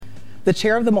The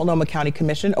chair of the Multnomah County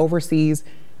Commission oversees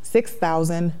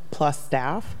 6,000 plus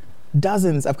staff,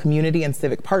 dozens of community and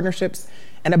civic partnerships,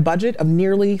 and a budget of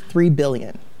nearly $3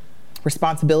 billion.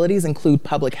 Responsibilities include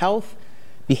public health,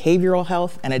 behavioral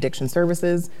health and addiction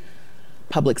services,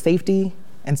 public safety,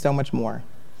 and so much more.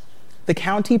 The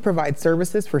county provides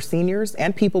services for seniors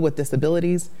and people with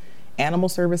disabilities, animal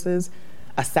services,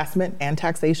 assessment and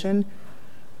taxation,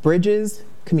 bridges,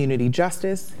 community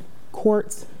justice,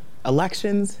 courts,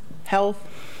 elections, health,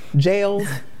 jails,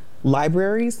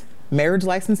 libraries, marriage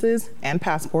licenses and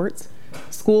passports,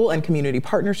 school and community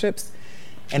partnerships,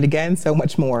 and again, so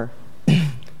much more.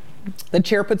 The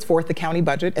chair puts forth the county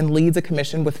budget and leads a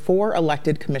commission with 4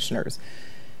 elected commissioners.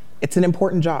 It's an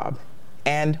important job,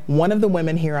 and one of the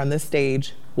women here on this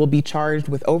stage will be charged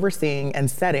with overseeing and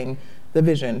setting the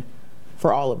vision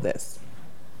for all of this.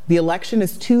 The election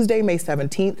is Tuesday, May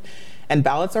 17th, and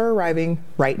ballots are arriving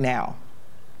right now.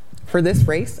 For this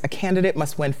race, a candidate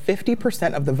must win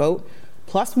 50% of the vote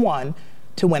plus 1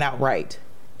 to win outright.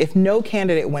 If no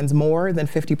candidate wins more than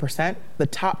 50%, the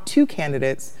top 2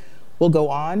 candidates will go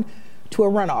on to a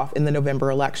runoff in the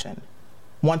November election.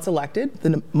 Once elected,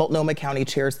 the Multnomah County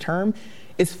Chair's term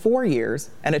is 4 years,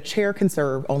 and a chair can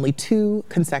serve only 2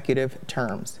 consecutive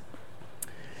terms.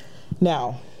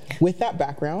 Now, with that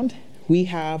background, we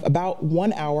have about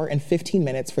 1 hour and 15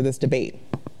 minutes for this debate.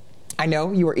 I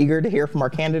know you are eager to hear from our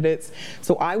candidates,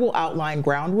 so I will outline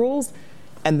ground rules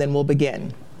and then we'll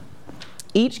begin.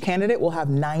 Each candidate will have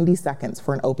 90 seconds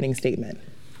for an opening statement.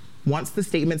 Once the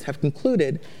statements have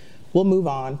concluded, we'll move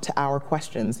on to our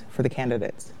questions for the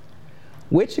candidates,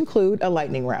 which include a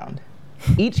lightning round.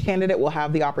 Each candidate will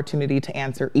have the opportunity to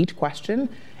answer each question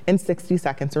in 60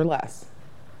 seconds or less.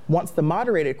 Once the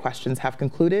moderated questions have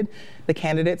concluded, the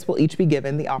candidates will each be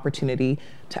given the opportunity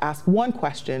to ask 1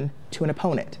 question to an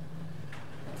opponent.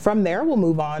 From there, we'll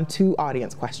move on to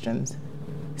audience questions.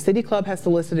 City Club has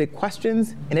solicited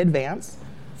questions in advance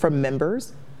from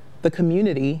members, the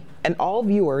community, and all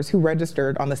viewers who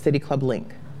registered on the City Club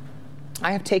link.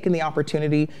 I have taken the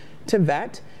opportunity to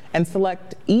vet and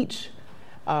select which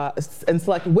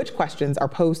questions are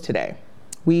posed today.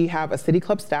 We have a City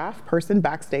Club staff person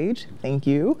backstage, thank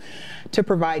you, to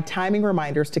provide timing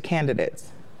reminders to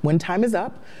candidates. When time is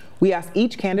up, we ask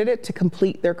each candidate to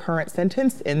complete their current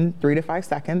sentence in 3 to 5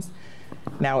 seconds.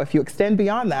 Now, if you extend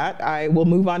beyond that, I will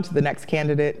move on to the next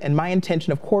candidate, and my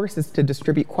intention, of course, is to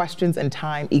distribute questions and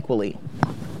time equally.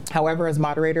 However, as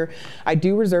moderator, I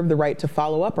do reserve the right to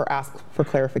follow up or ask for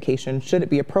clarification should it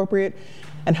be appropriate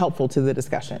and helpful to the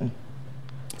discussion.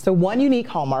 So one unique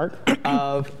hallmark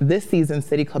of this season's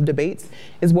City Club debates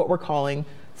is what we're calling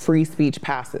free speech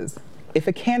passes. If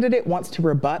a candidate wants to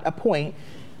rebut a point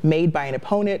made by an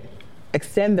opponent,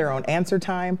 extend their own answer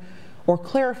time, or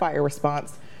clarify a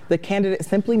response, the candidate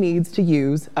simply needs to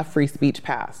use a free speech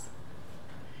pass.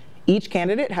 Each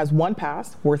candidate has 1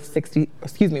 pass worth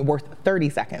 30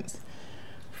 seconds.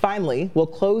 Finally, we'll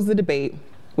close the debate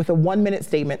with a 1-minute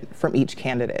statement from each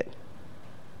candidate.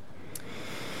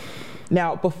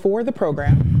 Now, before the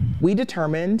program, we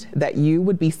determined that you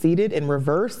would be seated in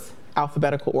reverse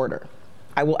alphabetical order.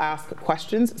 I will ask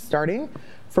questions starting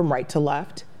from right to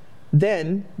left.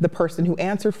 Then the person who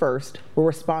answered first will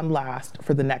respond last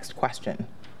for the next question.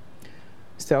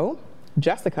 So,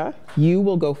 Jessica, you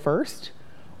will go first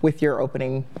with your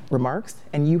opening remarks,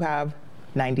 and you have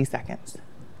 90 seconds.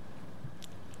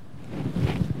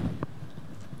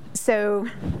 So,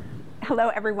 hello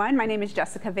everyone, my name is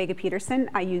Jessica Vega Peterson.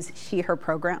 I use she, her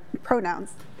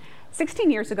pronouns.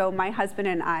 16 years ago, my husband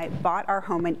and I bought our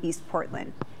home in East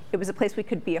Portland. It was a place we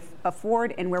could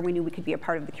afford and where we knew we could be a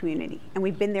part of the community, and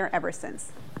we've been there ever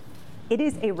since. It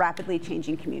is a rapidly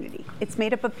changing community. It's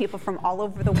made up of people from all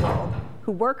over the world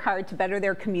who work hard to better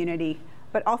their community,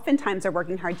 but oftentimes are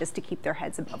working hard just to keep their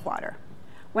heads above water.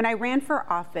 When I ran for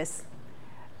office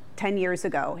 10 years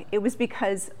ago, it was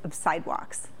because of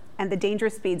sidewalks and the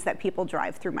dangerous speeds that people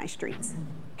drive through my streets.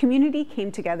 Community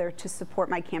came together to support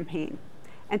my campaign,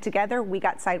 and together we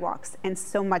got sidewalks and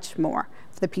so much more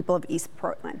for the people of East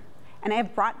Portland. And I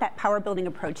have brought that power building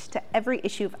approach to every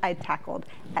issue I've tackled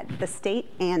at the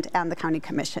state and on the county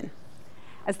commission.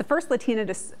 As the first Latina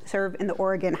to serve in the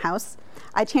Oregon House,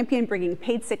 I champion bringing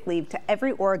paid sick leave to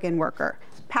every Oregon worker,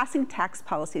 passing tax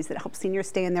policies that help seniors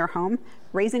stay in their home,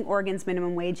 raising Oregon's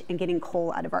minimum wage, and getting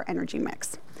coal out of our energy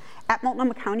mix. At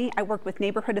Multnomah County, I work with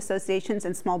neighborhood associations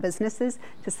and small businesses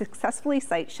to successfully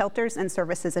site shelters and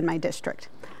services in my district.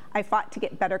 I fought to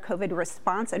get better COVID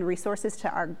response and resources to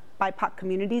our BIPOC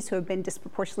communities who have been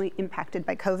disproportionately impacted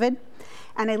by COVID.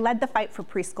 And I led the fight for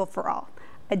Preschool for All,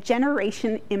 a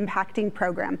generation impacting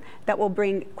program that will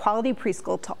bring quality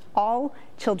preschool to all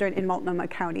children in Multnomah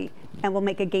County and will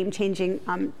make a game-changing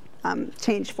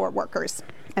change for workers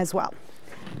as well.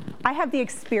 I have the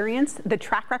experience, the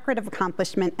track record of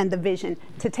accomplishment, and the vision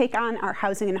to take on our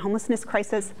housing and homelessness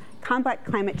crisis, combat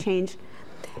climate change,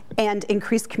 and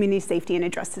increase community safety and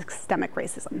address systemic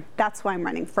racism. That's why I'm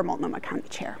running for Multnomah County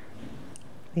Chair.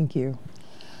 Thank you.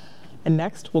 And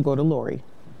next, we'll go to Lori.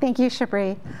 Thank you,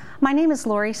 Shabri. My name is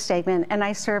Lori Stegman, and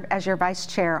I serve as your Vice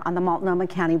Chair on the Multnomah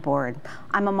County Board.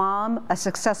 I'm a mom, a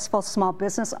successful small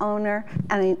business owner,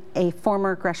 and a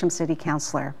former Gresham City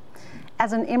Councilor.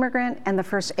 As an immigrant and the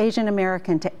first Asian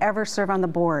American to ever serve on the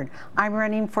board, I'm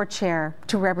running for chair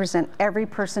to represent every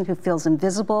person who feels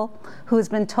invisible, who has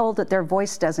been told that their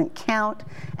voice doesn't count,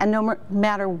 and no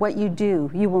matter what you do,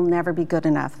 you will never be good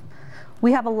enough.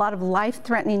 We have a lot of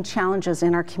life-threatening challenges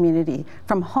in our community,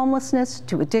 from homelessness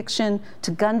to addiction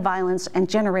to gun violence and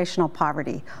generational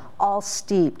poverty, all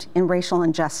steeped in racial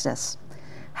injustice.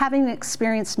 Having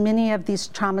experienced many of these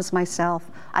traumas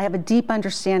myself, I have a deep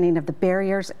understanding of the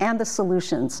barriers and the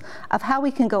solutions of how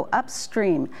we can go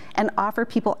upstream and offer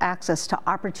people access to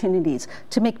opportunities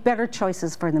to make better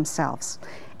choices for themselves.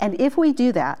 And if we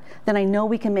do that, then I know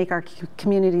we can make our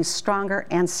communities stronger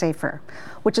and safer,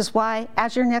 which is why,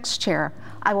 as your next chair,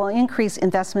 I will increase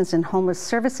investments in homeless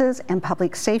services and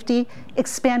public safety,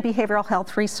 expand behavioral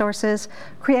health resources,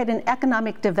 create an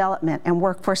economic development and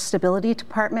workforce stability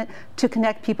department to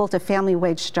connect people to family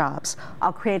wage jobs.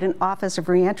 I'll create an Office of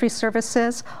Reentry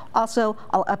Services. Also,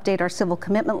 I'll update our civil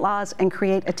commitment laws and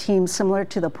create a team similar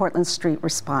to the Portland Street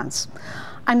Response.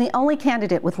 I'm the only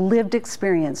candidate with lived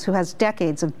experience who has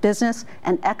decades of business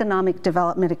and economic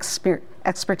development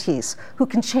expertise who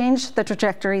can change the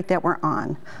trajectory that we're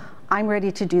on. I'm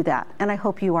ready to do that, and I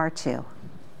hope you are too.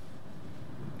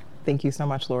 Thank you so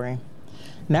much, Lori.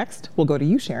 Next, we'll go to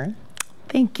you, Sharon.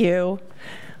 Thank you.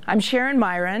 I'm Sharon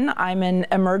Myron. I'm an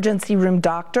emergency room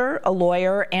doctor, a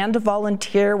lawyer, and a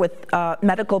volunteer with a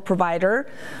medical provider,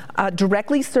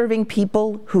 directly serving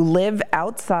people who live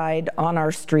outside on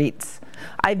our streets.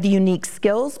 I have the unique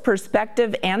skills,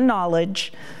 perspective, and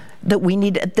knowledge that we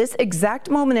need at this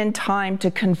exact moment in time to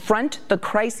confront the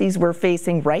crises we're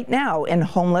facing right now in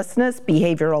homelessness,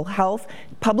 behavioral health,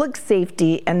 public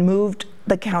safety, and move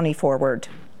the county forward.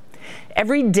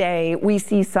 Every day we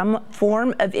see some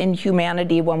form of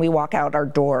inhumanity when we walk out our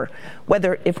door,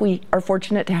 whether if we are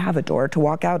fortunate to have a door to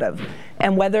walk out of,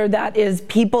 and whether that is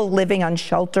people living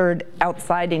unsheltered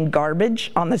outside in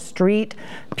garbage on the street,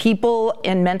 people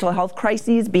in mental health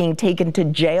crises being taken to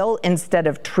jail instead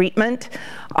of treatment.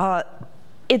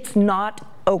 It's not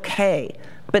okay.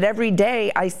 But every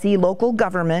day I see local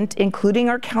government, including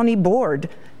our county board,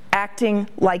 acting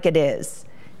like it is.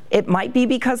 It might be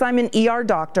because I'm an ER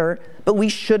doctor, but we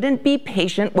shouldn't be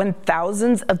patient when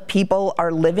thousands of people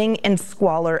are living in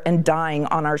squalor and dying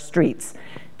on our streets.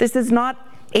 This is not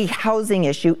a housing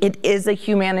issue, it is a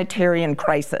humanitarian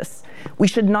crisis. We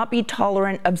should not be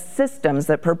tolerant of systems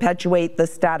that perpetuate the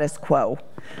status quo.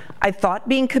 I thought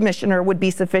being commissioner would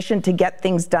be sufficient to get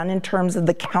things done in terms of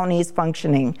the county's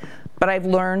functioning, but I've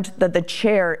learned that the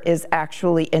chair is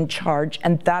actually in charge,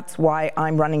 and that's why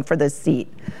I'm running for this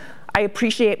seat. I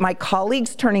appreciate my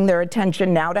colleagues turning their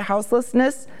attention now to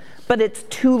houselessness, but it's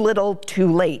too little too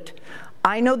late.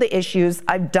 I know the issues,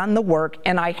 I've done the work,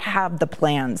 and I have the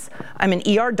plans. I'm an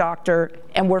ER doctor,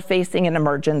 and we're facing an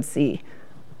emergency.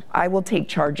 I will take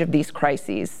charge of these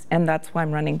crises, and that's why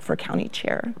I'm running for county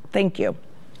chair. Thank you.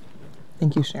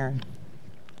 Thank you, Sharon.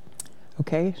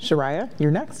 Okay, Shariah,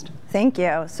 you're next. Thank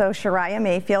you. So Shariah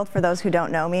Mayfield, for those who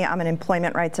don't know me, I'm an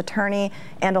employment rights attorney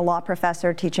and a law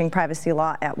professor teaching privacy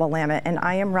law at Willamette, and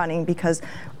I am running because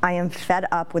I am fed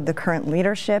up with the current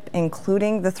leadership,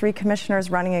 including the 3 commissioners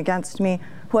running against me,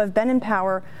 who have been in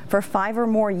power for 5 or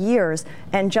more years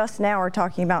and just now are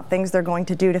talking about things they're going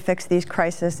to do to fix these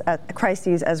crises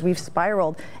as we've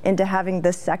spiraled into having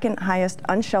the second highest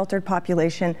unsheltered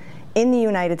population in the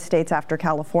United States after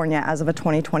California as of a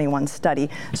 2021 study.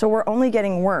 So we're only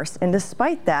getting worse. And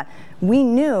despite that, we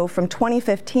knew from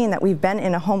 2015 that we've been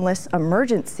in a homeless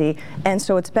emergency. And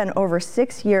so it's been over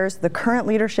 6 years. The current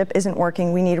leadership isn't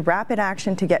working. We need rapid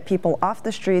action to get people off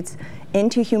the streets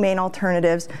into humane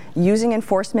alternatives, using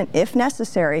enforcement if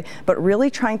necessary, but really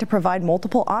trying to provide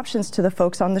multiple options to the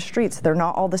folks on the streets. They're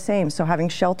not all the same. So having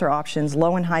shelter options,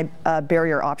 low and high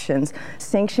barrier options,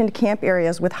 sanctioned camp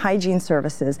areas with hygiene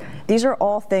services, These are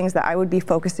all things that I would be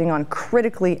focusing on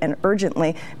critically and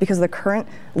urgently because the current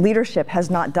leadership has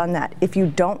not done that. If you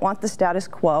don't want the status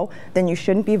quo, then you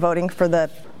shouldn't be voting for the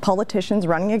politicians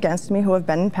running against me who have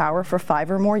been in power for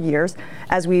 5 or more years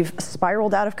as we've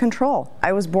spiraled out of control.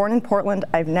 I was born in Portland.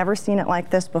 I've never seen it like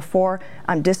this before.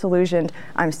 I'm disillusioned,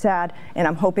 I'm sad, and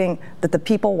I'm hoping that the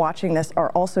people watching this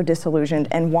are also disillusioned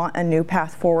and want a new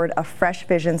path forward, a fresh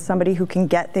vision, somebody who can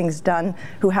get things done,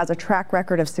 who has a track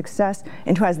record of success,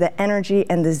 and who has the energy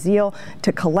and the zeal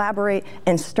to collaborate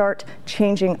and start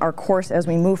changing our course as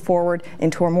we move forward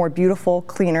into a more beautiful,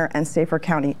 cleaner, and safer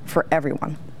county for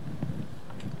everyone.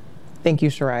 Thank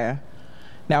you, Shariah.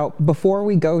 Now, before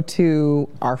we go to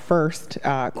our first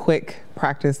quick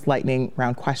practice lightning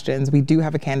round questions, we do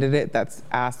have a candidate that's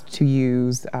asked to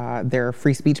use their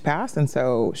free speech pass. And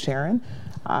so, Sharon,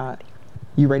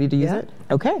 you ready to use it?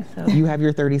 Okay, so you have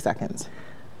your 30 seconds.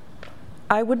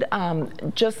 I would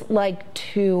just like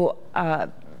to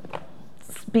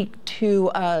speak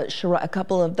to a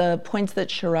couple of the points that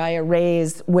Shariah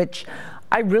raised, which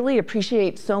I really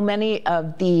appreciate so many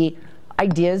of the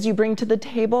ideas you bring to the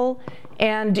table,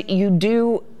 and you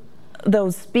do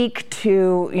those speak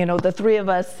to, you know, the three of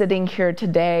us sitting here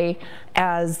today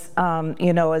as,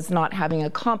 you know, as not having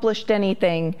accomplished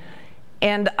anything.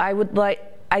 And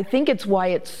I think it's why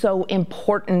it's so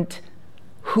important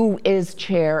who is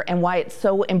chair and why it's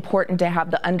so important to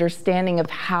have the understanding of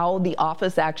how the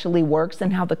office actually works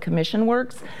and how the commission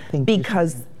works,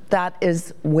 because that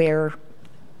is where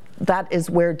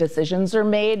decisions are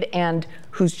made and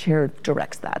whose chair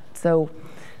directs that. So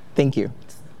thank you.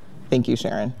 Thank you,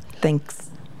 Sharon.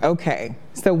 Thanks. Okay,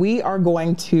 so we are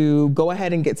going to go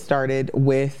ahead and get started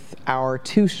with our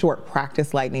 2 short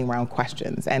practice lightning round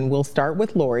questions. And we'll start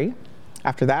with Lori.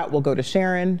 After that, we'll go to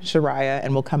Sharon, Shariah,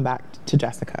 and we'll come back to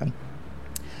Jessica.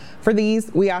 For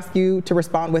these, we ask you to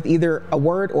respond with either a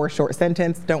word or a short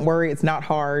sentence. Don't worry, it's not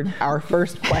hard. Our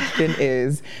first question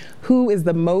is, who is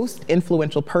the most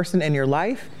influential person in your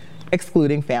life,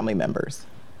 excluding family members?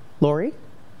 Lori?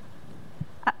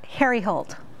 Harry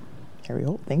Holt. Harry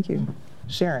Holt, thank you.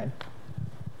 Sharon?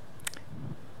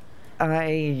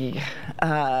 I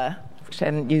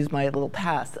hadn't used my little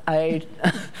pass.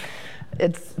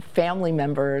 It's family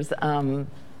members. I'm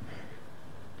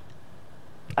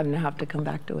gonna have to come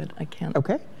back to it. I can't.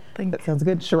 Okay, that sounds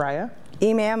good. Shariah?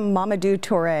 Imam Mamadou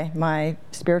Touré, my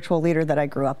spiritual leader that I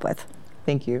grew up with.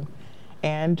 Thank you.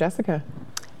 And Jessica?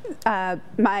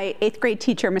 My 8th grade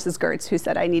teacher, Mrs. Gertz, who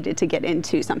said I needed to get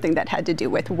into something that had to do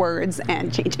with words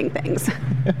and changing things.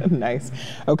 Nice.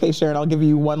 Okay, Sharon, I'll give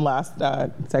you one last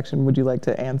section. Would you like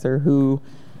to answer who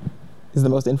is the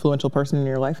most influential person in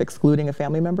your life, excluding a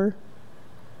family member?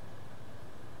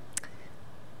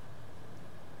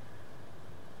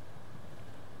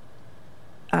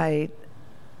 I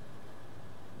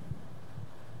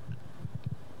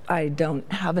don't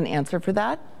have an answer for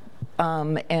that,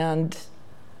 and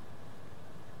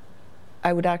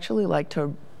I would actually like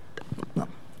to,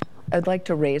 I'd like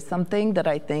to raise something that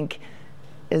I think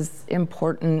is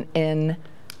important in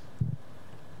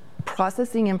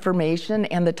processing information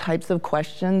and the types of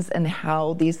questions and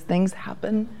how these things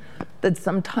happen, that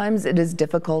sometimes it is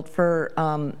difficult for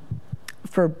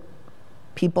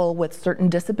people with certain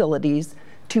disabilities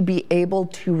to be able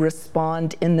to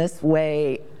respond in this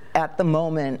way at the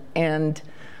moment. And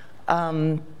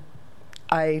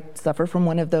I suffer from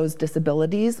one of those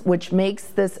disabilities, which makes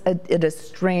this a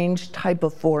strange type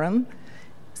of forum.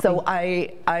 So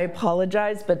I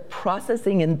apologize, but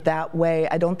processing in that way,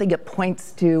 I don't think it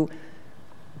points to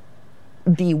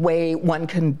the way one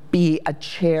can be a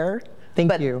chair.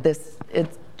 Thank you.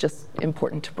 It's just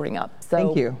important to bring up. So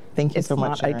thank you. Thank you so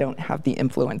much, Sharon. I don't have the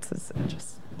influences.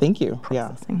 Just thank you.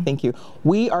 processing. Yeah. Thank you.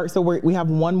 We have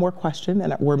one more question,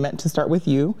 and we're meant to start with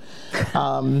you.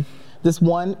 This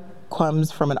one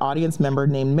comes from an audience member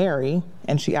named Mary,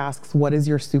 and she asks, "What is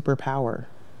your superpower?"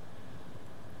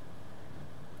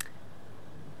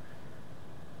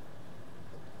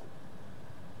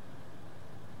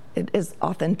 It is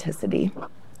authenticity.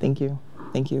 Thank you.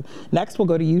 Thank you. Next, we'll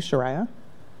go to you, Shariah.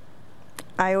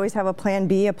 I always have a plan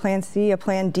B, a plan C, a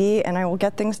plan D, and I will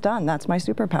get things done. That's my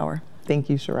superpower. Thank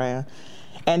you, Shariah.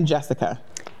 And Jessica.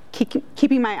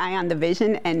 Keeping my eye on the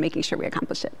vision and making sure we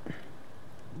accomplish it.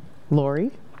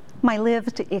 Lori. My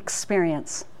lived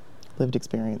experience. Lived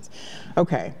experience.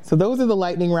 Okay, so those are the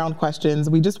lightning round questions.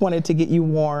 We just wanted to get you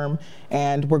warm,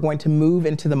 and we're going to move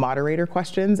into the moderator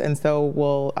questions, and so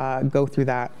we'll go through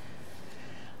that.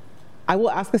 I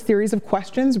will ask a series of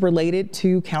questions related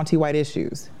to countywide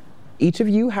issues. Each of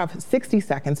you have 60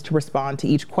 seconds to respond to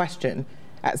each question.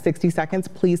 At 60 seconds,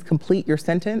 please complete your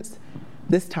sentence.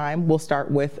 This time we'll start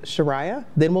with Shariah,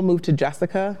 then we'll move to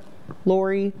Jessica,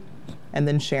 Lori, and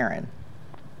then Sharon.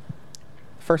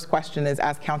 First question is,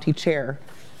 as county chair,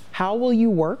 how will you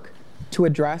work to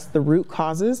address the root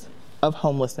causes of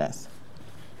homelessness?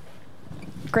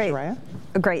 Great. Shariah?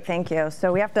 Great, thank you.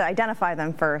 So we have to identify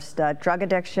them first. Drug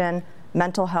addiction,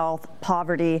 mental health,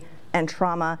 poverty, and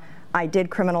trauma. I did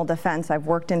criminal defense. I've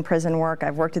worked in prison work.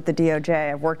 I've worked at the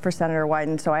DOJ. I've worked for Senator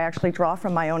Wyden. So I actually draw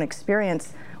from my own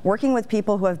experience working with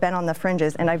people who have been on the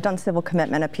fringes, and I've done civil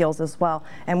commitment appeals as well.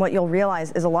 And what you'll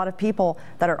realize is a lot of people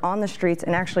that are on the streets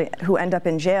and actually who end up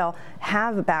in jail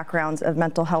have backgrounds of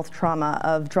mental health trauma,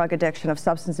 of drug addiction, of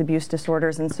substance abuse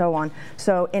disorders, and so on.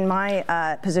 So in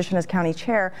my position as county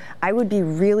chair, I would be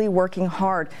really working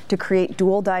hard to create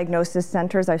dual diagnosis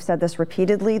centers. I've said this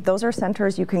repeatedly. Those are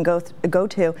centers you can go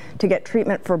to get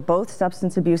treatment for both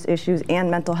substance abuse issues and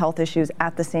mental health issues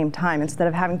at the same time, instead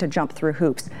of having to jump through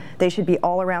hoops. They should be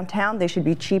all around town. They should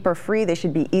be cheap or free. They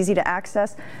should be easy to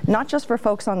access, not just for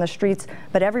folks on the streets,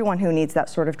 but everyone who needs that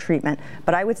sort of treatment.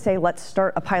 But I would say let's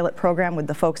start a pilot program with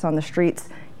the folks on the streets,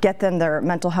 get them their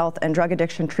mental health and drug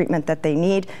addiction treatment that they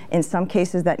need. In some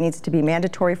cases, that needs to be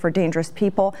mandatory for dangerous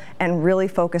people, and really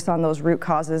focus on those root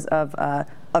causes of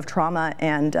trauma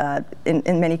and,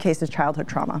 in many cases, childhood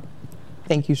trauma.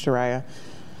 Thank you, Shariah.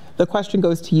 The question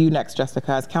goes to you next,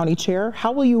 Jessica. As county chair,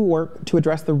 how will you work to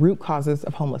address the root causes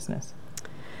of homelessness?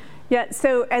 Yeah,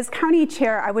 so as county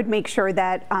chair, I would make sure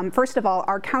that, first of all,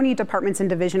 our county departments and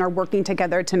division are working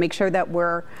together to make sure that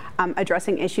we're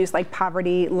addressing issues like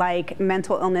poverty, like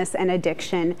mental illness and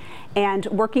addiction, and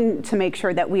working to make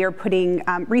sure that we are putting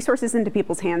resources into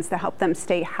people's hands to help them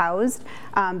stay housed,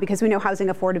 because we know housing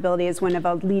affordability is one of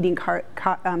a leading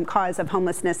cause of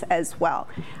homelessness as well.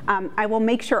 I will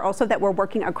make sure also that we're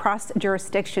working across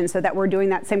jurisdictions so that we're doing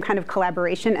that same kind of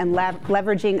collaboration and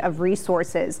leveraging of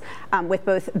resources with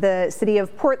both the City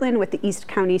of Portland, with the East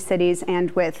County cities, and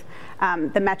with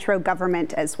the Metro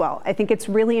government as well. I think it's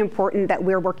really important that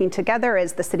we're working together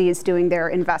as the city is doing their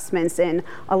investments in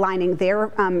aligning their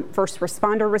first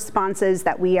responder responses,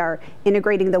 that we are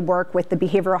integrating the work with the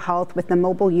behavioral health, with the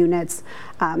mobile units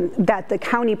that the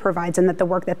county provides, and that the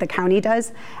work that the county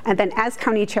does. And then as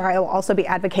county chair, I will also be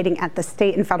advocating at the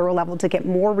state and federal level to get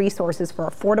more resources for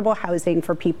affordable housing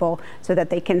for people so that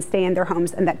they can stay in their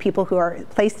homes, and that people who are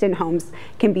placed in homes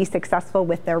can be successful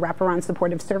with their wraparound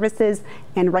supportive services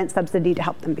and rent subsidy to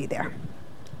help them be there.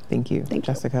 Thank you,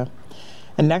 Jessica.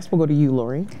 And next we'll go to you,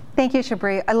 Lori. Thank you,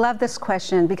 Shabri. I love this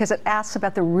question because it asks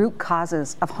about the root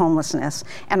causes of homelessness.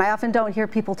 And I often don't hear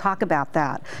people talk about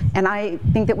that. And I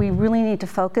think that we really need to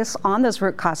focus on those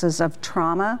root causes of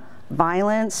trauma,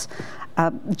 violence,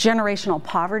 generational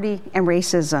poverty, and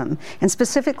racism. And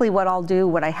specifically what I'll do,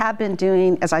 what I have been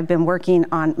doing as I've been working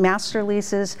on master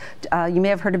leases, you may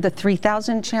have heard of the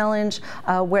 3,000 challenge,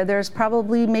 where there's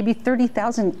probably maybe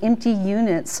 30,000 empty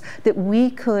units that we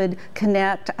could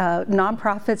connect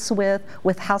nonprofits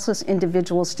with houseless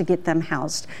individuals to get them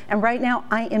housed. And right now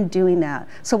I am doing that.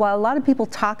 So while a lot of people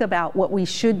talk about what we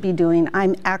should be doing,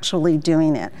 I'm actually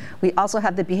doing it. We also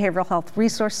have the Behavioral Health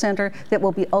Resource Center that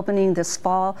will be opening this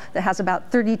fall that has about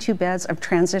 32 beds of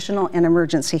transitional and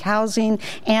emergency housing,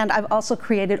 and I've also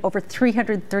created over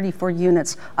 334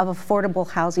 units of affordable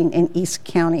housing in East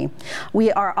County.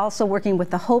 We are also working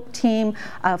with the HOPE team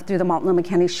through the Multnomah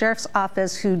County Sheriff's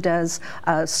Office, who does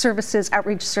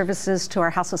outreach services to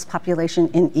our houseless population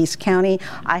in East County.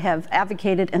 I have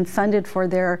advocated and funded for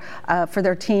their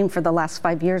team for the last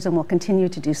 5 years and will continue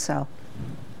to do so.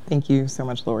 Thank you so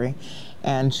much, Lori.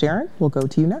 And Sharon, we'll go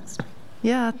to you next.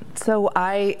 Yeah, so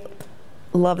I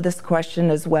love this question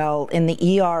as well. In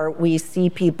the ER, we see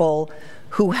people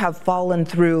who have fallen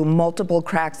through multiple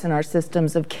cracks in our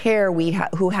systems of care,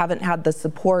 who haven't had the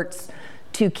supports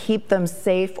to keep them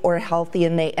safe or healthy,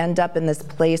 and they end up in this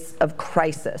place of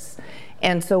crisis.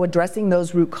 And so addressing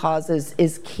those root causes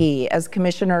is key. As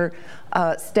Commissioner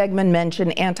Stegman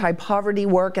mentioned, anti-poverty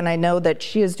work, and I know that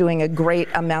she is doing a great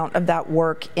amount of that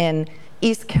work in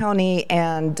East County,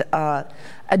 and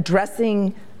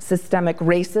addressing systemic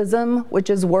racism, which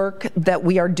is work that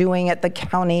we are doing at the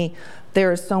county.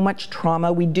 There is so much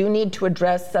trauma. We do need to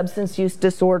address substance use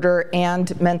disorder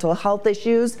and mental health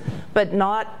issues, but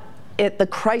not at the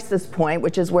crisis point,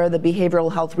 which is where the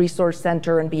Behavioral Health Resource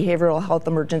Center and Behavioral Health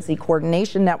Emergency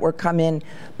Coordination Network come in,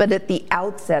 but at the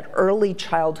outset, early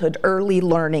childhood, early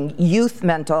learning, youth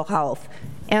mental health,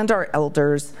 and our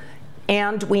elders.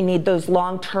 And we need those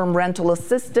long-term rental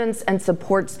assistance and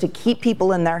supports to keep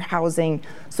people in their housing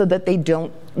so that they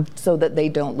don't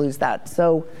lose that.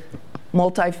 So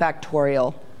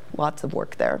multifactorial, lots of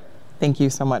work there. Thank you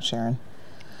so much, Sharon.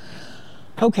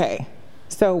 Okay,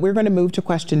 So we're going to move to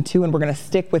question 2, and we're going to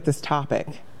stick with this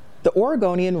topic. The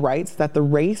Oregonian writes that the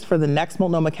race for the next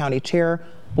Multnomah County chair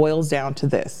boils down to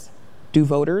this. Do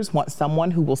voters want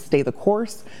someone who will stay the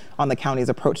course on the county's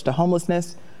approach to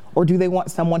homelessness, or do they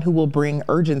want someone who will bring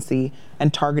urgency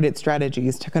and targeted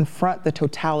strategies to confront the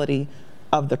totality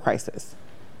of the crisis?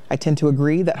 I tend to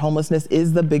agree that homelessness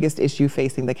is the biggest issue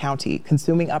facing the county,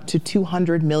 consuming up to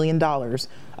 $200 million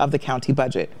of the county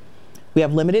budget. We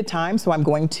have limited time, so I'm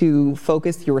going to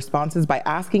focus your responses by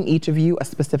asking each of you a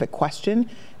specific question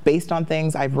based on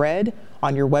things I've read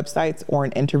on your websites or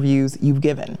in interviews you've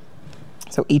given.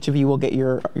 So each of you will get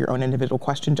your own individual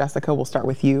question. Jessica, we'll start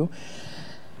with you.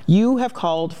 You have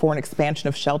called for an expansion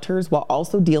of shelters while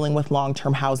also dealing with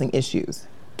long-term housing issues.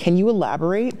 Can you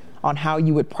elaborate on how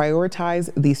you would prioritize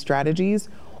these strategies,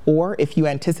 or if you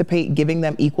anticipate giving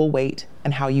them equal weight,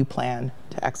 and how you plan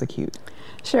to execute?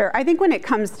 Sure. I think when it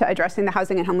comes to addressing the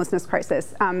housing and homelessness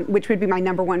crisis, which would be my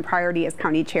 #1 priority as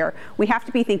county chair, we have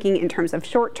to be thinking in terms of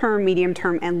short-term,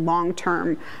 medium-term, and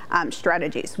long-term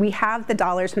strategies. We have the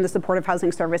dollars from the Supportive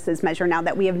Housing Services measure now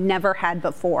that we have never had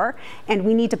before, and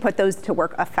we need to put those to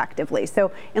work effectively. So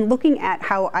in looking at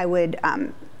how I would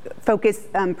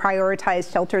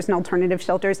prioritize shelters and alternative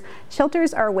shelters.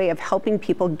 Shelters are a way of helping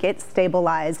people get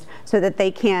stabilized so that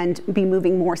they can be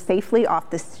moving more safely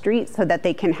off the street, so that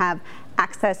they can have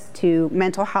access to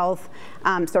mental health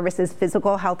services,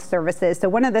 physical health services. So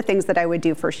one of the things that I would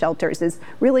do for shelters is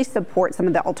really support some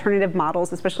of the alternative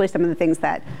models, especially some of the things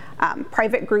that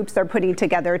private groups are putting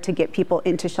together to get people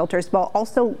into shelters, while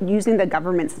also using the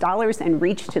government's dollars and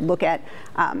reach to look at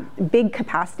big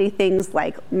capacity things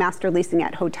like master leasing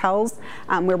at hotels,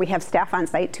 where we have staff on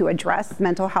site to address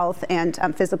mental health and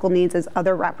physical needs as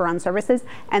other wraparound services,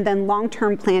 and then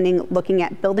long-term planning, looking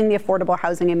at building the affordable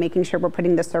housing and making sure we're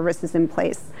putting the services in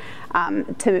place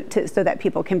so that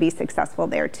people can be successful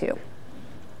there too.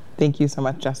 Thank you so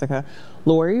much, Jessica.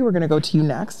 Lori, we're going to go to you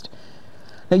next.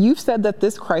 Now, you've said that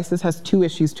this crisis has 2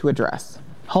 issues to address: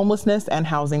 homelessness and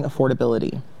housing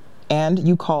affordability. And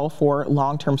you call for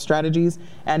long-term strategies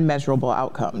and measurable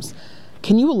outcomes.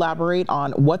 Can you elaborate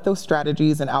on what those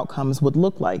strategies and outcomes would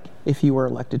look like if you were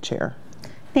elected chair?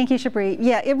 Thank you, Shabri.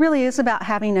 Yeah, it really is about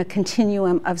having a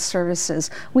continuum of services.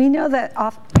 We know that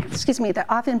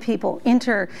often people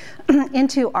enter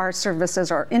into our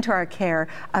services or into our care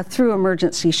through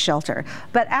emergency shelter.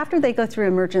 But after they go through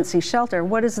emergency shelter,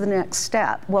 what is the next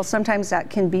step? Well, sometimes that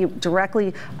can be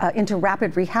directly into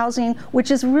rapid rehousing,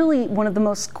 which is really one of the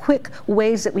most quick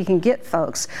ways that we can get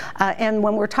folks. And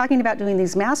when we're talking about doing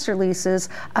these master leases,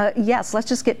 yes, let's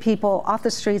just get people off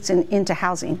the streets and into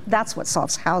housing. That's what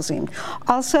solves housing.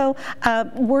 Also,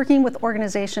 working with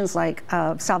organizations like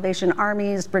Salvation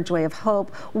Armies, Bridgeway of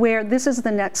Hope, where this is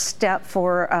the next step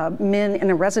for men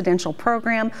in a residential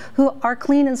program who are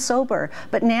clean and sober,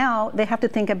 but now they have to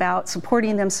think about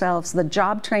supporting themselves, the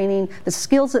job training, the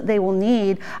skills that they will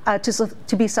need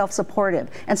to be self-supportive.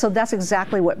 And so that's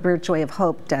exactly what Bridgeway of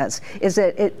Hope does, is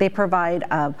that they provide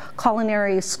a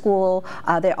culinary school.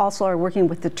 They also are working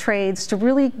with the trades to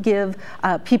really give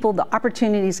people the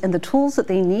opportunities and the tools that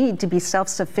they need to be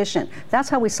self-sufficient. That's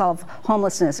how we solve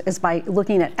homelessness, is by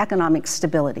looking at economic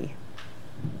stability.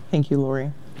 Thank you,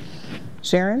 Lori.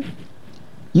 Sharon,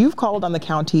 you've called on the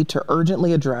county to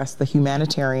urgently address the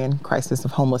humanitarian crisis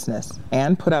of homelessness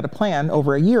and put out a plan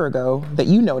over a year ago that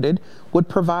you noted would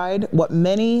provide what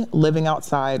many living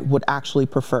outside would actually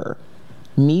prefer: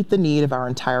 meet the need of our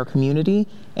entire community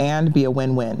and be a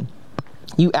win-win.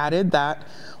 You added that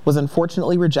was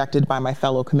unfortunately rejected by my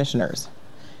fellow commissioners.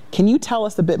 Can you tell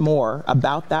us a bit more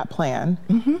about that plan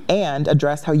and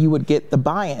address how you would get the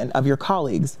buy-in of your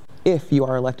colleagues if you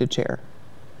are elected chair?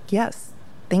 Yes,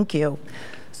 thank you.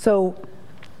 So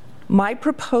my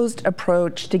proposed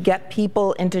approach to get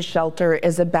people into shelter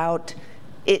is about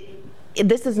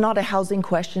this is not a housing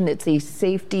question, it's a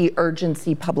safety,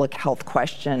 urgency, public health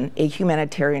question, a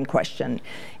humanitarian question.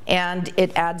 And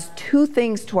it adds 2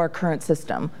 things to our current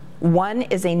system. One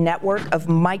is a network of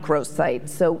microsites.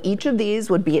 So each of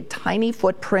these would be a tiny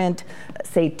footprint,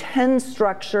 say 10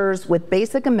 structures with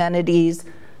basic amenities,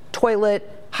 toilet,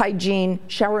 hygiene,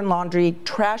 shower and laundry,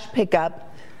 trash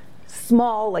pickup,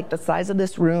 small, like the size of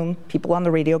this room. People on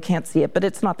the radio can't see it, but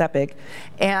it's not that big.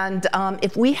 And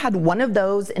if we had one of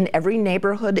those in every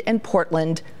neighborhood in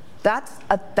Portland, that's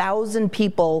 1,000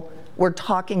 people we're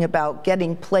talking about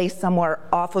getting placed somewhere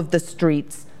off of the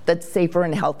streets that's safer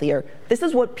and healthier. This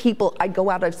is what people, I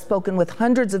go out, I've spoken with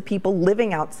hundreds of people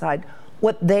living outside,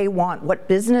 what they want, what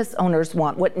business owners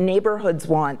want, what neighborhoods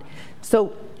want.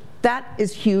 So that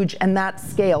is huge, and that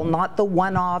scale, not the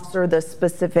one-offs or the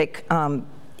specific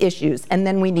issues. And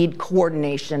then we need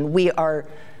coordination. We are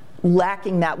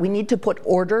lacking that. We need to put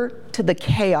order to the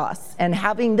chaos, and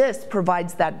having this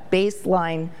provides that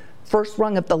baseline first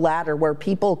rung of the ladder where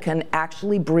people can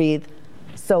actually breathe,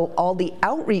 so all the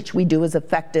outreach we do is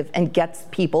effective and gets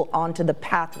people onto the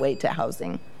pathway to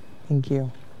housing. Thank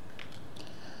you.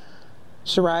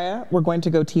 Shariah, we're going to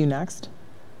go to you next.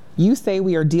 You say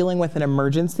we are dealing with an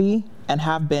emergency and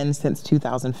have been since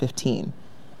 2015,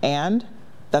 and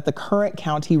that the current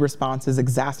county response is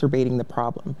exacerbating the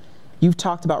problem. You've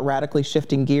talked about radically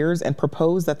shifting gears and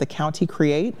proposed that the county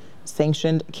create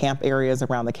sanctioned camp areas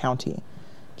around the county.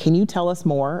 Can you tell us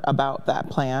more about that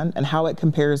plan and how it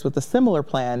compares with the similar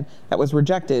plan that was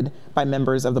rejected by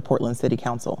members of the Portland City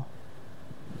Council?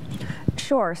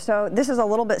 Sure. So this is a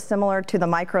little bit similar to the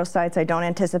microsites. I don't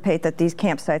anticipate that these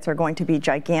campsites are going to be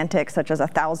gigantic, such as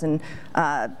 1,000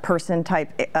 person type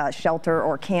shelter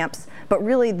or camps. But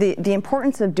really the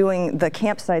importance of doing the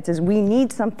campsites is we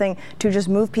need something to just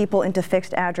move people into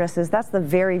fixed addresses. That's the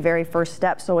very, very first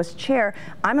step. So as chair,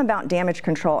 I'm about damage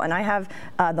control, and I have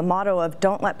the motto of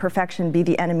don't let perfection be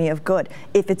the enemy of good.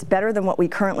 If it's better than what we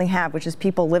currently have, which is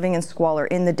people living in squalor,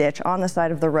 in the ditch, on the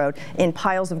side of the road, in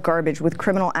piles of garbage with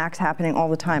criminal acts happening all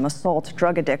the time, assault,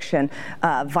 drug addiction,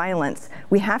 violence.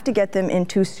 We have to get them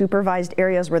into supervised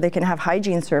areas where they can have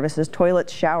hygiene services,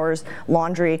 toilets, showers,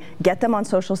 laundry, get them on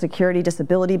Social Security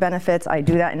disability benefits. I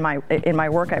do that in my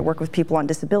work. I work with people on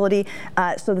disability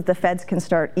so that the feds can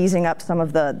start easing up some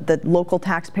of the local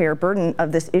taxpayer burden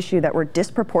of this issue that we're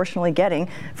disproportionately getting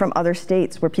from other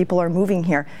states where people are moving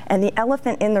here. And the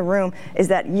elephant in the room is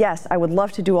that, yes, I would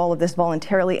love to do all of this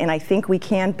voluntarily, and I think we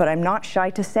can, but I'm not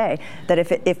shy to say that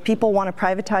if people want to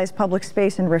privatize public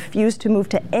space and refuse to move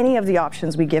to any of the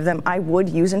options we give them, I would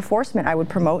use enforcement. I would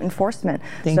promote enforcement.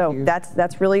 Thank you.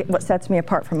 That's really what sets me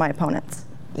apart from my opponents.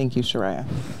 Thank you, Shariah.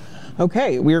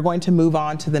 Okay, we are going to move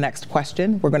on to the next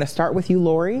question. We're going to start with you,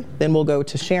 Lori, then we'll go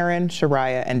to Sharon,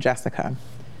 Shariah, and Jessica.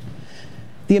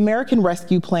 The American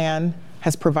Rescue Plan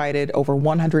has provided over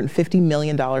 $150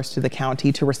 million to the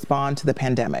county to respond to the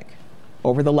pandemic.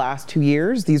 Over the last 2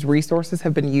 years, these resources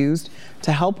have been used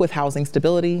to help with housing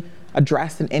stability,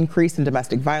 address an increase in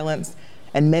domestic violence,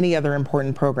 and many other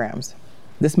important programs.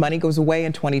 This money goes away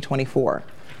in 2024.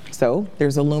 So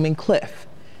there's a looming cliff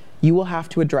you will have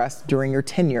to address during your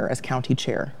tenure as county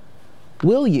chair.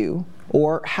 Will you,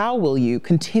 or how will you,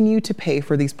 continue to pay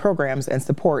for these programs and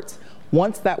supports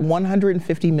once that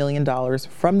 $150 million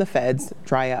from the feds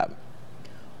dry up?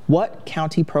 What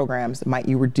county programs might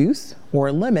you reduce or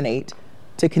eliminate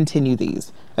to continue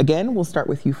these? Again, we'll start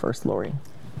with you first, Lori.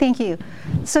 Thank you.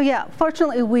 So yeah,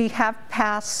 fortunately we have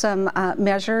passed some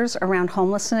measures around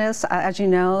homelessness. As you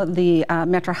know, the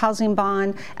Metro Housing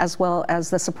Bond, as well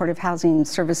as the Supportive Housing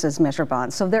Services Measure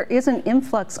Bond. So there is an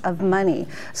influx of money.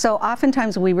 So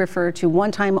oftentimes we refer to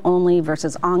one-time only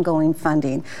versus ongoing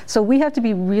funding. So we have to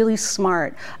be really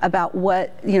smart about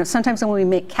what, sometimes when we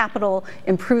make capital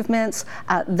improvements,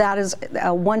 that is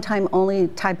a one-time only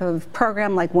type of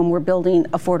program, like when we're building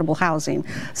affordable housing.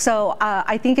 So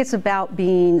I think it's about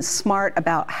being smart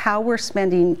about how we're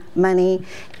spending money,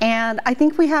 and I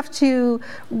think we have to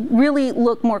really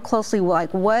look more closely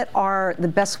like what are the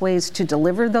best ways to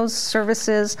deliver those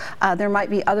services. There might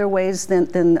be other ways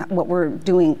than what we're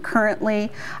doing currently.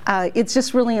 It's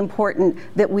just really important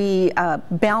that we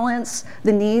balance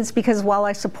the needs, because while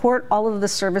I support all of the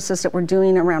services that we're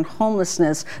doing around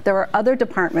homelessness, there are other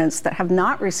departments that have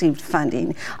not received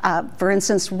funding. For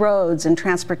instance, roads and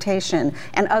transportation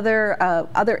and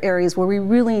other areas where we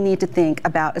really need to think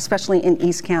about, especially in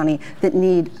East County, that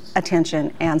need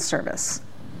attention and service.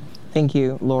 Thank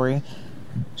you, Lori.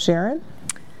 Sharon?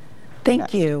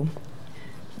 Thank you.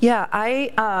 Yeah,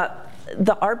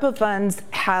 the ARPA funds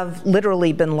have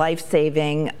literally been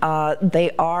life-saving.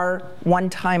 They are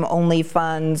one-time only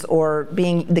funds, or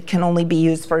that can only be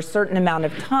used for a certain amount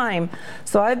of time.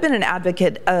 So I've been an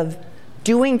advocate of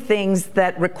doing things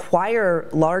that require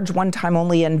large one-time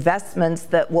only investments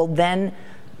that will then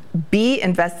be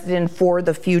invested in for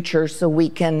the future, so we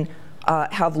can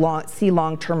see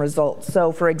long-term results.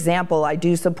 So for example, I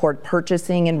do support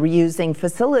purchasing and reusing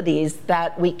facilities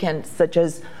that we can, such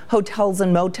as hotels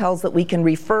and motels that we can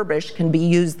refurbish, can be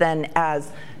used then as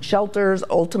shelters,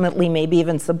 ultimately maybe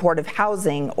even supportive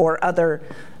housing or other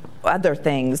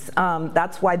things.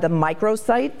 That's why the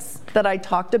microsites that I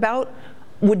talked about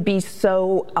would be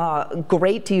so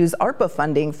great to use ARPA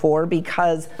funding for,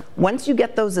 because once you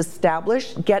get those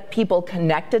established, get people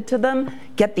connected to them,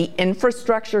 get the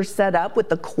infrastructure set up with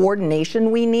the coordination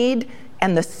we need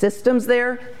and the systems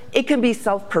there, it can be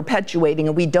self-perpetuating,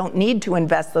 and we don't need to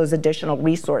invest those additional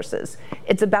resources.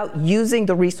 It's about using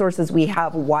the resources we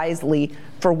have wisely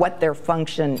for what their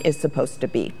function is supposed to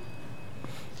be.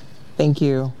 Thank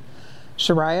you.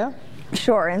 Shariah?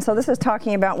 Sure, and so this is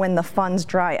talking about when the funds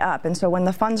dry up. And so when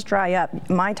the funds dry up,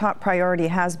 my top priority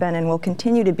has been and will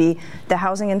continue to be the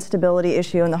housing instability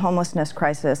issue and the homelessness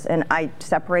crisis. And I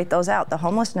separate those out. The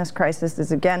homelessness crisis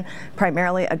is, again,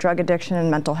 primarily a drug addiction and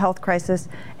mental health crisis,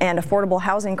 and affordable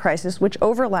housing crisis, which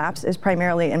overlaps, is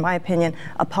primarily, in my opinion,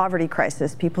 a poverty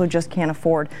crisis, people who just can't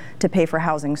afford to pay for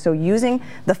housing. So using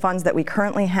the funds that we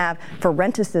currently have for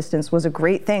rent assistance was a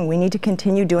great thing. We need to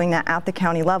continue doing that at the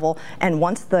county level. And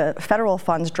once the federal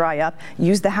funds dry up,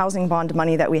 use the housing bond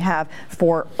money that we have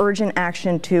for urgent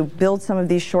action to build some of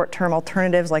these short-term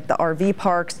alternatives like the RV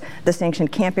parks, the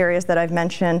sanctioned camp areas that I've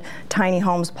mentioned, tiny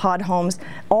homes, pod homes,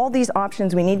 all these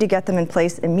options, we need to get them in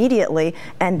place immediately.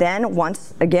 And then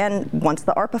once the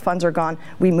ARPA funds are gone,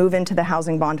 we move into the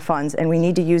housing bond funds, and we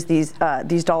need to use these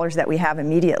dollars that we have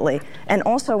immediately. And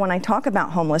also, when I talk about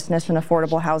homelessness and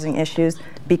affordable housing issues,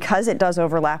 because it does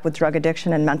overlap with drug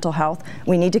addiction and mental health,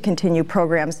 we need to continue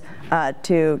programs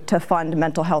to fund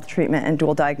mental health treatment and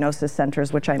dual diagnosis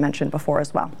centers, which I mentioned before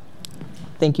as well.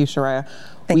 Thank you, Shariah.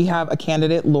 We have a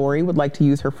candidate, Lori, would like to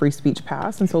use her free speech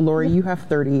pass. And so, Lori, you have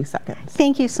 30 seconds.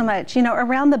 Thank you so much. You know,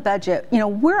 around the budget, you know,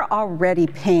 we're already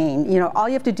paying. You know, all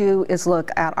you have to do is look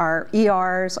at our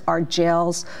ERs, our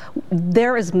jails.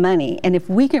 There is money. And if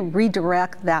we can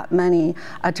redirect that money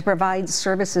to provide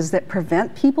services that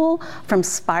prevent people from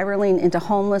spiraling into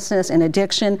homelessness and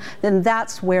addiction, then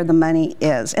that's where the money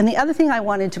is. And the other thing I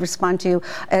wanted to respond to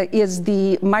is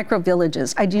the micro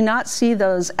villages. I do not see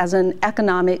those as an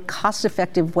economic,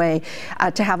 cost-effective way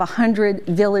to have 100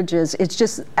 villages. It's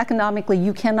just economically,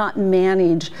 you cannot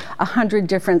manage 100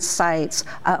 different sites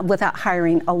without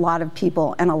hiring a lot of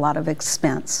people and a lot of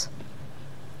expense.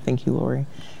 Thank you, Lori.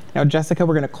 Now, Jessica,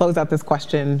 we're going to close out this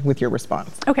question with your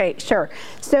response. Okay, sure.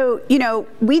 So, you know,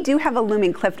 we do have a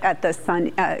looming cliff at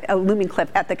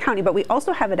the county, but we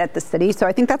also have it at the city. So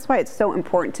I think that's why it's so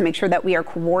important to make sure that we are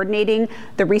coordinating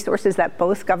the resources that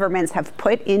both governments have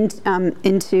put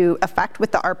into effect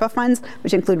with the ARPA funds,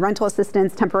 which include rental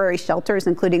assistance, temporary shelters,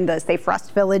 including the Safe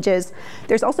Rest villages.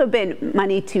 There's also been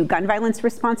money to gun violence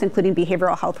response, including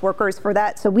behavioral health workers for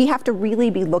that. So we have to really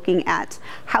be looking at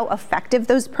how effective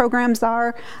those programs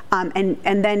are.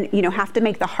 And then, you know, have to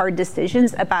make the hard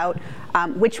decisions about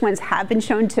which ones have been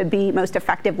shown to be most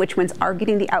effective, which ones are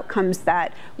getting the outcomes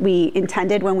that we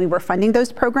intended when we were funding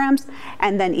those programs,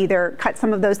 and then either cut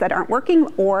some of those that aren't working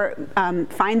or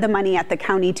find the money at the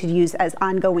county to use as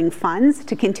ongoing funds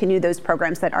to continue those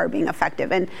programs that are being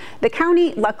effective. And the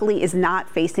county, luckily, is not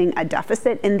facing a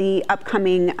deficit in the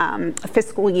upcoming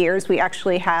fiscal years. We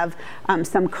actually have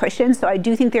some cushion. So I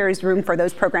do think there is room for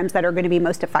those programs that are going to be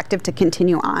most effective to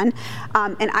continue on.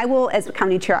 And I will, as a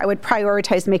county chair, I would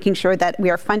prioritize making sure that we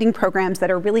are funding programs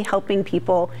that are really helping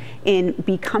people in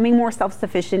becoming more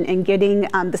self-sufficient and getting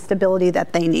the stability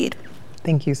that they need.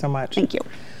 Thank you so much. Thank you.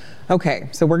 Okay,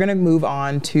 so we're going to move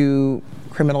on to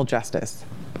criminal justice.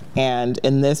 And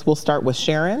in this, we'll start with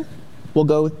Sharon. We'll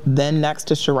go then next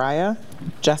to Shariah,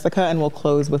 Jessica, and we'll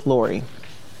close with Lori.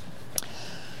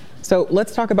 So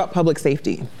let's talk about public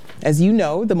safety. As you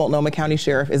know, the Multnomah County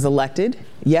Sheriff is elected,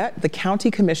 yet the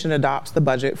County Commission adopts the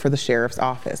budget for the Sheriff's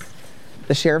Office.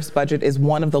 The Sheriff's budget is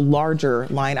one of the larger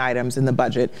line items in the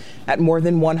budget at more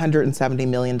than $170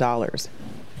 million.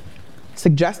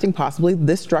 Suggesting possibly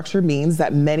this structure means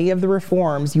that many of the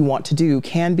reforms you want to do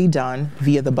can be done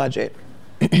via the budget.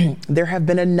 There have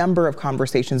been a number of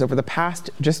conversations over the past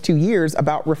just 2 years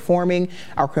about reforming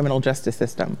our criminal justice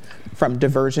system, from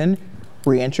diversion,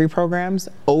 reentry programs,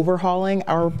 overhauling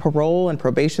our parole and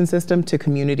probation system to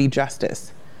community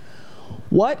justice.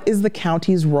 What is the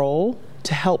county's role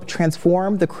to help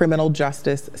transform the criminal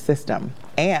justice system?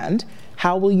 And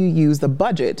how will you use the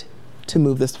budget to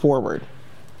move this forward?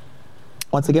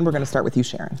 Once again, we're going to start with you,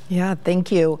 Sharon. Yeah,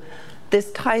 thank you.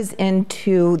 This ties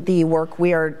into the work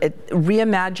we are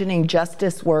reimagining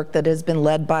justice work that has been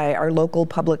led by our local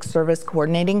Public Service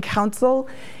Coordinating Council,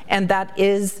 and that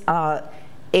is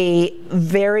a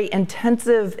very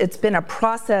intensive, it's been a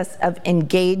process of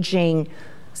engaging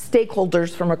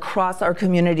stakeholders from across our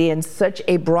community in such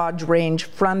a broad range,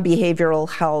 from behavioral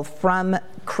health, from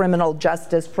criminal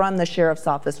justice, from the sheriff's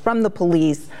office, from the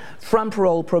police, from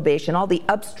parole probation, all the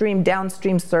upstream,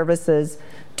 downstream services,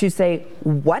 to say,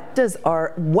 what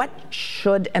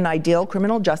should an ideal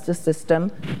criminal justice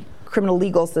system, criminal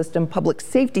legal system, public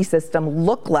safety system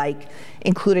look like,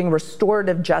 including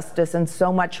restorative justice and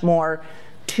so much more,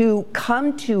 to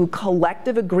come to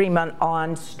collective agreement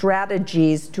on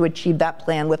strategies to achieve that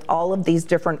plan with all of these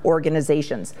different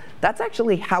organizations. That's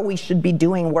actually how we should be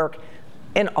doing work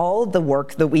in all of the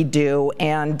work that we do.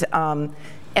 And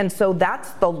And so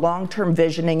that's the long-term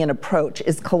visioning and approach,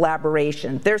 is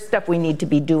collaboration. There's stuff we need to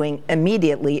be doing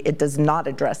immediately. It does not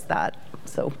address that.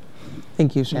 So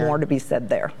thank you, Sharon. More to be said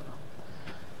there.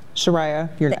 Shariah,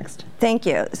 you're next. Thank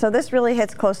you. So this really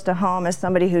hits close to home as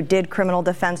somebody who did criminal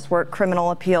defense work,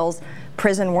 criminal appeals,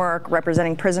 prison work,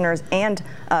 representing prisoners and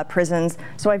prisons.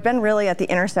 So I've been really at the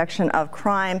intersection of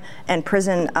crime and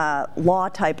prison law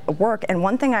type of work. And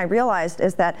one thing I realized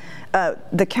is that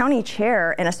the county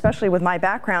chair, and especially with my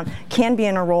background, can be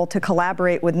in a role to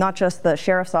collaborate with not just the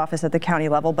sheriff's office at the county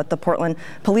level, but the Portland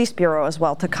Police Bureau as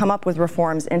well, to come up with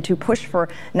reforms and to push for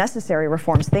necessary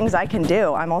reforms, things I can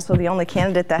do. I'm also the only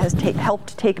candidate that has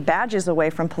helped take badges away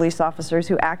from police officers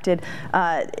who acted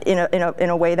in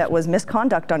a way that was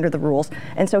misconduct under the rules.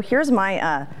 And so here's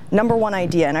my number one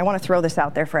idea, and I want to throw this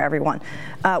out there for everyone.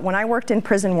 When I worked in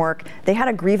prison work, they had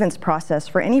a grievance process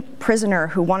for any prisoner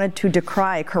who wanted to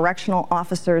decry correctional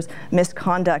officers'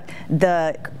 misconduct.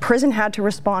 The prison had to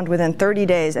respond within 30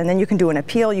 days, and then you can do an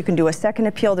appeal, you can do a second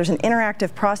appeal. There's an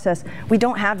interactive process. We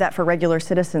don't have that for regular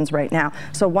citizens right now.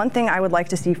 So one thing I would like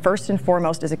to see first and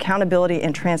foremost is accountability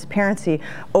and transparency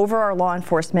over our law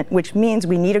enforcement, which means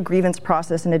we need a grievance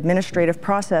process, an administrative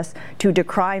process to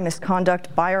decry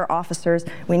misconduct by our officers.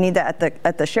 We need that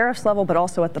at the sheriff's level, but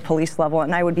also at the police level,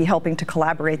 and I would be helping to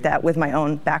collaborate that with my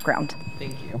own background.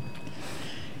 Thank you.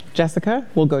 Jessica,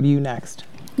 we'll go to you next.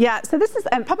 Yeah, so this is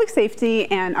public safety,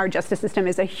 and our justice system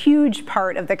is a huge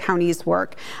part of the county's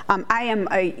work. I am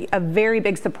a very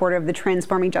big supporter of the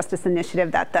Transforming Justice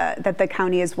initiative that the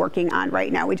county is working on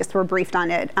right now. We just were briefed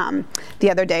on it the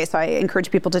other day, so I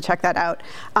encourage people to check that out.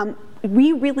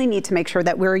 We really need to make sure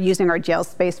that we're using our jail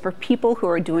space for people who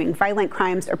are doing violent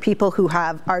crimes or people who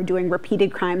are doing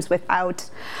repeated crimes without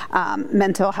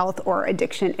mental health or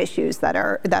addiction issues that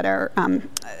are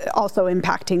also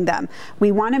impacting them.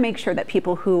 We want to make sure that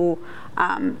people who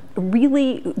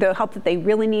really, the help that they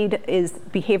really need is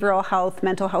behavioral health,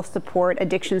 mental health support,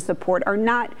 addiction support, are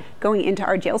not going into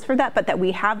our jails for that, but that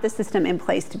we have the system in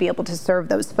place to be able to serve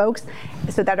those folks,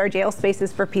 so that our jail space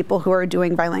is for people who are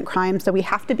doing violent crimes. So we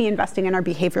have to be investing in our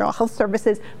behavioral health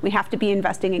services. We have to be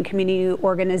investing in community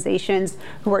organizations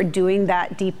who are doing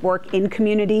that deep work in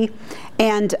community.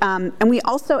 And we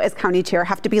also, as county chair,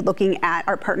 have to be looking at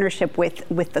our partnership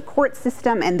with the court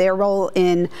system and their role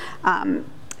in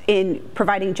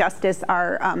providing justice,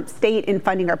 our state in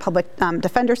funding our public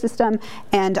defender system,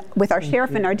 and with our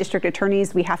sheriff and our district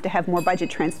attorneys, we have to have more budget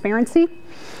transparency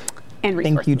and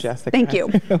resources. Thank you, Jessica. Thank you.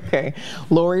 Okay.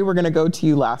 Lori, we're going to go to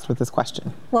you last with this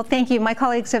question. Well, thank you. My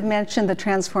colleagues have mentioned the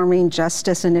Transforming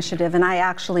Justice initiative, and I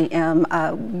actually have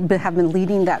been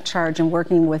leading that charge and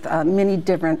working with many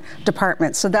different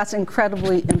departments. So that's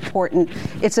incredibly important.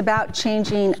 It's about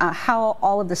changing how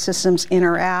all of the systems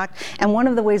interact. And one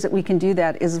of the ways that we can do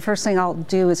that is, the first thing I'll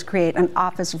do is create an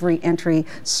Office of Reentry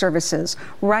Services.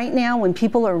 Right now, when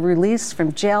people are released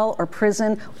from jail or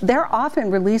prison, they're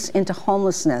often released into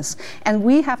homelessness. And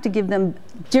we have to give them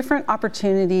different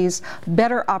opportunities,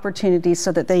 better opportunities,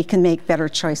 so that they can make better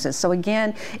choices. So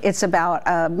again, it's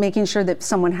about making sure that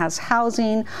someone has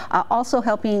housing, also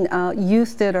helping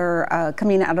youth that are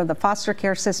coming out of the foster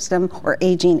care system or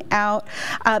aging out.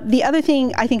 The other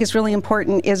thing I think is really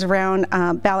important is around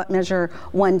ballot measure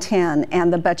 110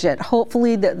 and the budget.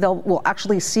 Hopefully that we'll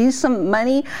actually see some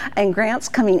money and grants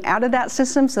coming out of that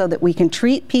system so that we can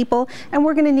treat people, and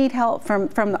we're going to need help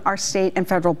from our state and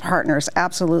federal partners,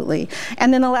 absolutely.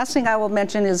 And then the last thing I will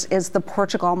mention is the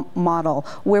Portugal model,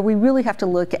 where we really have to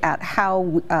look at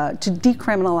how to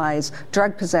decriminalize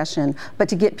drug possession, but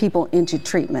to get people into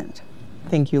treatment.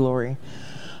 Thank you, Lori.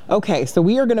 Okay, so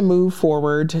we are going to move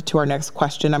forward to our next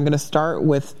question. I'm going to start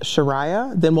with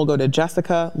Shariah, then we'll go to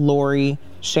Jessica, Lori,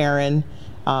 Sharon,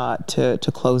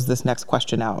 to close this next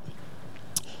question out.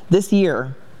 This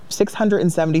year,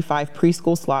 675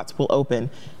 preschool slots will open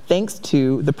thanks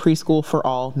to the Preschool for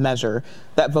All measure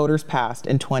that voters passed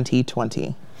in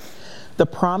 2020. The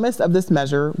promise of this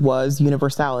measure was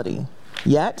universality.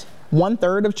 Yet,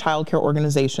 1/3 of childcare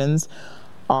organizations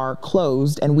are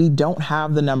closed, and we don't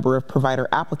have the number of provider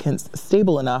applicants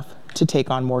stable enough to take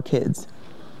on more kids.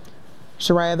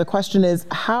 Shariah, the question is,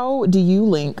 how do you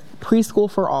link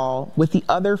Preschool for All with the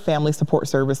other family support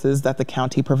services that the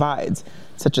county provides,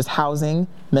 such as housing,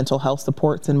 mental health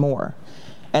supports, and more?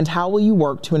 And how will you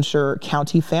work to ensure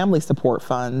county family support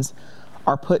funds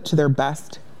are put to their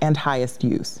best and highest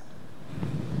use?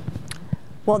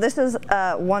 Well, this is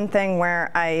one thing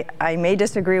where I may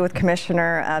disagree with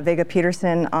Commissioner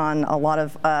Vega-Peterson on a lot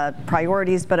of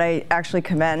priorities, but I actually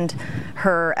commend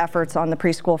her efforts on the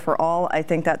Preschool for All. I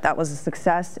think that that was a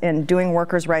success. In doing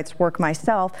workers' rights work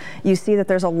myself, you see that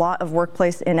there's a lot of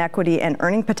workplace inequity and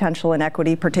earning potential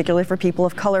inequity, particularly for people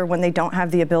of color when they don't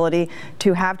have the ability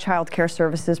to have child care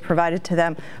services provided to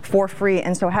them for free.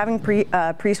 And so having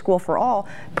Preschool for All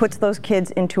puts those kids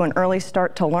into an early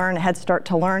start to learn, head start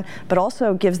to learn, but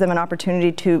also gives them an opportunity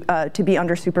to be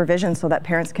under supervision so that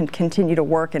parents can continue to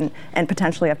work and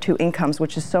potentially have two incomes,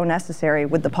 which is so necessary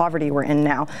with the poverty we're in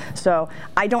now. So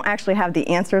I don't actually have the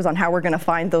answers on how we're going to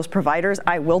find those providers.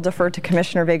 I will defer to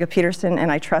Commissioner Vega-Peterson,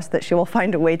 and I trust that she will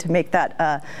find a way to make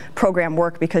that program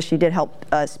work because she did help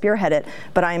spearhead it.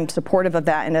 But I am supportive of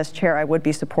that, and as chair, I would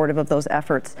be supportive of those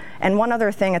efforts. And one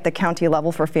other thing at the county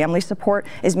level for family support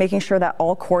is making sure that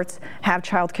all courts have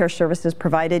child care services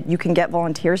provided. You can get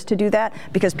volunteers to do that,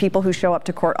 because people who show up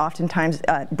to court oftentimes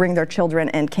bring their children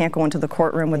and can't go into the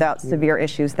courtroom without severe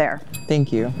issues there.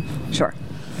 Thank you. Sure.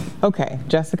 Okay,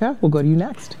 Jessica, we'll go to you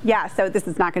next. Yeah, so this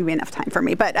is not going to be enough time for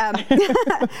me, but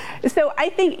so I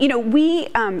think, you know, we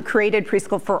created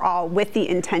Preschool for All with the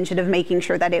intention of making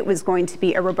sure that it was going to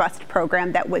be a robust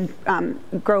program that would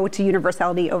grow to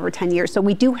universality over 10 years. So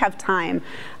we do have time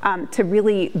to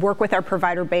really work with our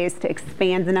provider base to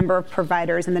expand the number of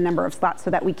providers and the number of slots so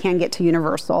that we can get to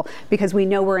universal, because we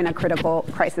know we're in a critical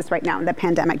crisis right now, and the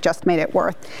pandemic just made it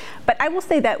worse. But I will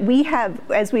say that we have,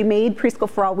 as we made Preschool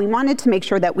for All, we wanted to make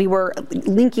sure that we were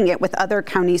linking it with other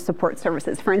county support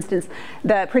services. For instance,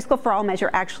 the Preschool for All measure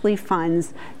actually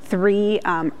funds 3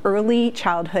 early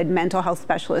childhood mental health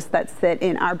specialists that sit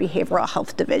in our behavioral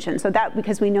health division. So that,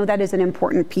 because we know that is an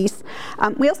important piece.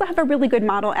 We also have a really good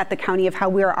model at the county of how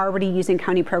we are already using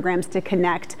county programs to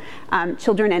connect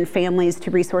children and families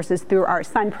to resources through our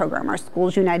SUN program, our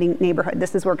Schools Uniting Neighborhood.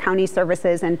 This is where county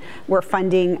services, and we're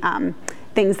funding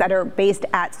things that are based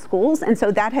at schools. And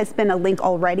so that has been a link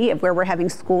already of where we're having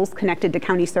schools connected to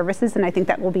county services. And I think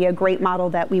that will be a great model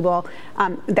that we will,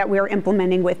 that we're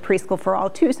implementing with Preschool for All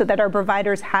too, so that our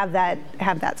providers have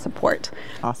that support.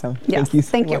 Awesome. Yes. Thank you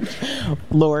so Thank much. you.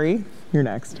 Lori, you're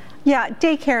next. Yeah,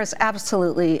 daycare is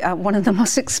absolutely one of the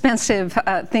most expensive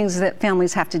things that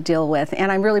families have to deal with.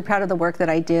 And I'm really proud of the work that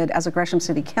I did as a Gresham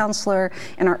City Councilor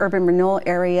in our urban renewal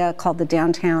area called the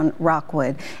Downtown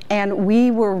Rockwood. And we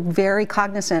were very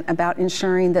cognizant about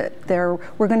ensuring that there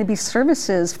were going to be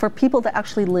services for people that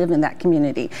actually live in that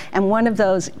community. And one of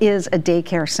those is a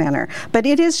daycare center. But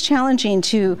it is challenging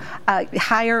to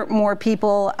hire more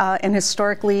people, and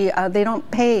historically they don't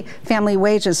pay family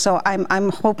wages. So I'm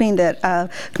hoping that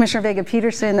Commissioner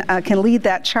Vega-Peterson can lead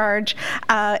that charge.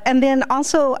 And then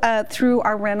also through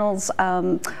our Reynolds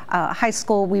High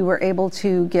School, we were able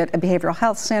to get a behavioral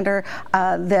health center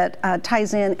that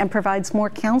ties in and provides more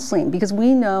counseling, because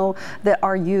we know that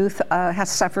our youth has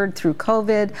suffered through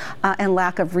COVID and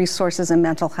lack of resources in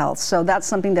mental health. So that's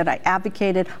something that I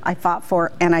advocated, I fought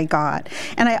for, and I got.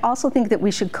 And I also think that we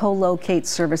should co-locate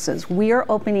services. We are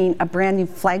opening a brand new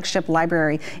flagship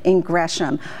library in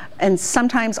Gresham. And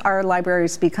sometimes our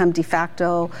libraries become de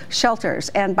facto shelters.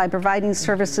 And by providing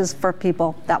services for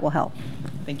people, that will help.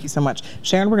 Thank you so much.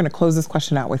 Sharon, we're going to close this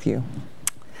question out with you.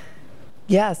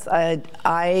 Yes,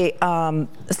 I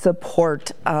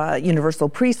support universal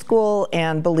preschool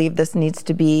and believe this needs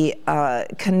to be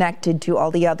connected to all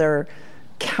the other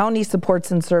county supports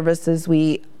and services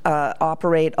we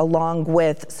operate, along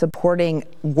with supporting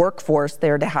workforce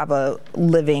there to have a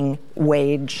living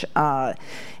wage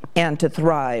and to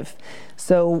thrive.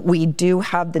 So we do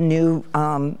have the new,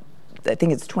 I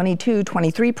think it's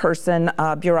 23 person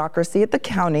bureaucracy at the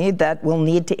county that will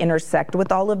need to intersect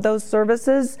with all of those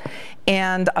services.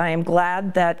 And I am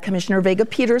glad that Commissioner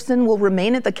Vega-Peterson will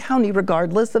remain at the county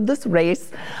regardless of this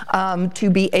race to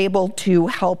be able to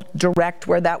help direct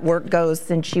where that work goes,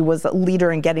 since she was a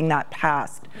leader in getting that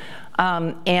passed.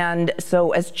 And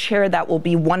so as chair, that will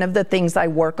be one of the things I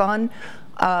work on.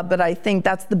 But I think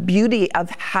that's the beauty of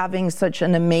having such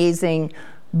an amazing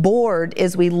board,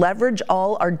 is we leverage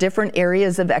all our different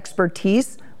areas of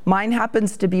expertise. Mine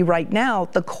happens to be right now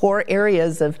the core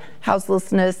areas of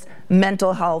houselessness,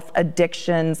 mental health,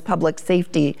 addictions, public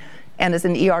safety. And as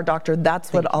an ER doctor,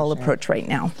 that's what I'll approach right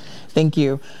now. Thank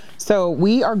you. So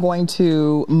we are going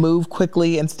to move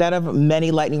quickly. Instead of many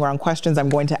lightning round questions, I'm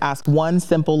going to ask one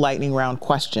simple lightning round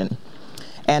question.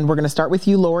 And we're going to start with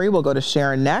you, Lori. We'll go to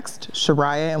Sharon next,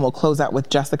 Shariah, and we'll close out with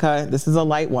Jessica. This is a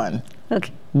light one.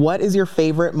 Okay. What is your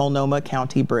favorite Multnomah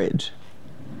County bridge?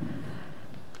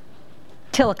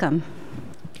 Tillicum.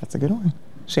 That's a good one.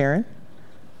 Sharon?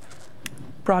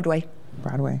 Broadway.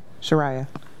 Broadway. Shariah?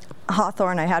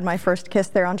 Hawthorne. I had my first kiss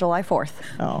there on July 4th.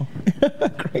 Oh,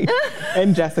 great.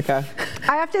 And Jessica?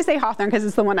 I have to say Hawthorne because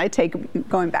it's the one I take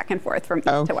going back and forth from east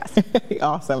to west.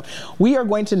 Awesome. We are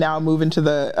going to now move into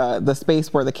the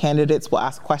space where the candidates will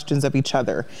ask questions of each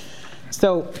other.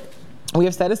 So we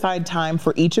have set aside time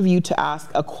for each of you to ask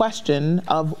a question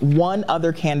of one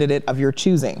other candidate of your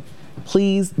choosing.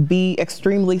 Please be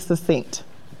extremely succinct.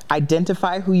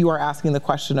 Identify who you are asking the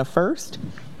question of first.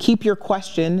 Keep your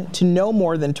question to no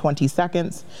more than 20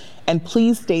 seconds, and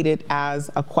please state it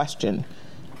as a question.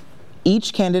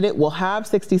 Each candidate will have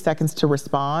 60 seconds to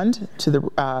respond to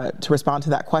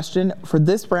that question. For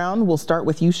this round, we'll start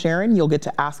with you, Sharon. You'll get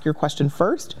to ask your question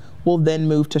first. We'll then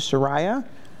move to Shariah.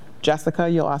 Jessica,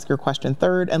 you'll ask your question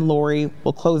third, and Lori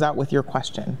will close out with your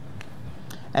question.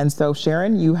 And so,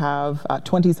 Sharon, you have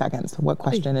 20 seconds. What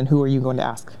question and who are you going to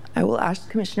ask? I will ask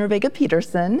Commissioner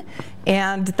Vega-Pederson,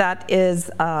 and that is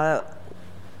why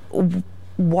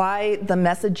the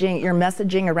messaging, your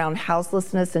messaging around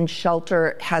houselessness and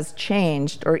shelter has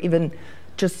changed, or even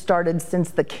just started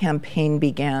since the campaign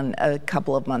began a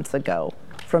couple of months ago,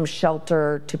 from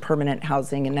shelter to permanent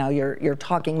housing, and now you're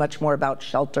talking much more about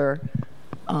shelter.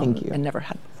 Thank you. And never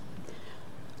had.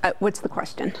 What's the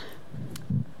question?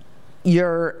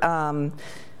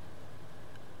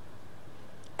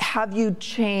 Have you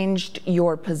changed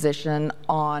your position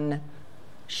on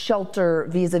shelter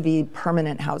vis-a-vis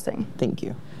permanent housing? Thank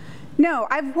you. No,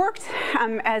 I've worked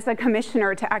as a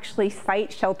commissioner to actually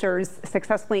site shelters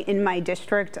successfully in my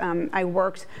district. I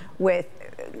worked with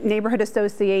neighborhood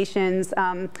associations.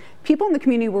 People in the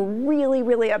community were really,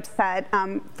 really upset.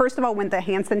 First of all, when the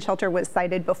Hanson shelter was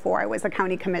sited before I was a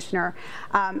county commissioner.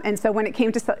 And so when it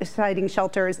came to siting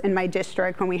shelters in my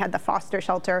district, when we had the Foster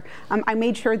shelter, I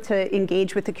made sure to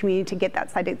engage with the community to get that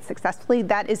sited successfully.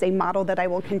 That is a model that I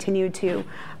will continue to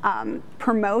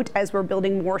promote as we're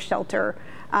building more shelter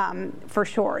for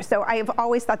sure. So I have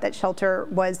always thought that shelter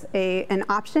was an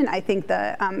option. I think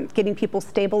the getting people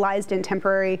stabilized in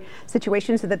temporary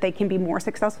situations so that they can be more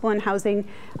successful in housing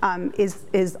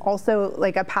is also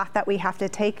like a path that we have to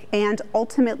take. And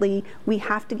ultimately, we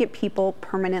have to get people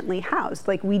permanently housed.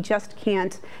 Like, we just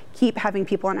can't keep having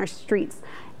people on our streets.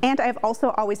 And I've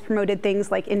also always promoted things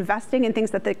like investing in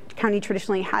things that the county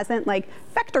traditionally hasn't, like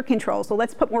vector control. So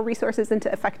let's put more resources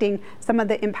into affecting some of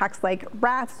the impacts like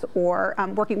rats, or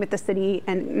working with the city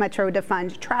and Metro to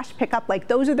fund trash pickup. Like,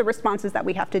 those are the responses that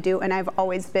we have to do. And I've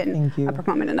always been a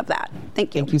proponent of that.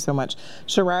 Thank you. Thank you so much.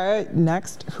 Shariah,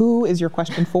 next, who is your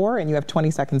question for? And you have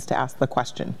 20 seconds to ask the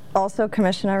question. Also,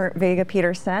 Commissioner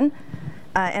Vega-Pederson.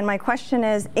 And my question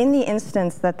is, in the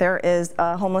instance that there is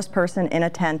a homeless person in a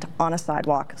tent on a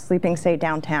sidewalk, sleeping, say,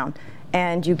 downtown,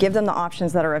 and you give them the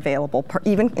options that are available,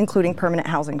 even including permanent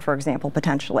housing, for example,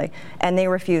 potentially, and they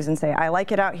refuse and say, I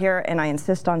like it out here and I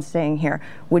insist on staying here,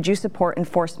 would you support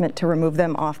enforcement to remove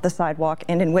them off the sidewalk?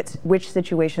 And in which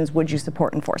situations would you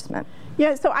support enforcement?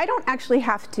 Yeah, so I don't actually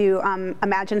have to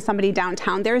imagine somebody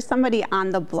downtown. There's somebody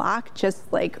on the block,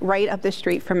 just like right up the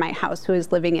street from my house, who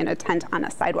is living in a tent on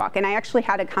a sidewalk. And I actually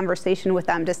had a conversation with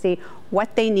them to see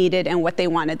what they needed and what they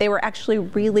wanted. They were actually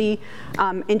really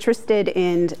interested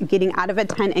in getting out of a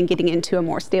tent and getting into a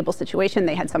more stable situation.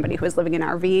 They had somebody who was living in an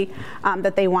RV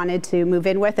that they wanted to move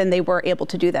in with, and they were able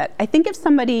to do that. I think if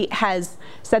somebody has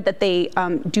said that they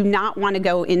do not want to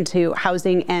go into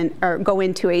housing or go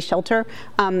into a shelter,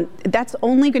 that's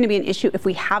only going to be an issue if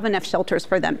we have enough shelters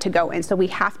for them to go in. So we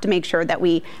have to make sure that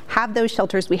we have those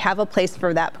shelters, we have a place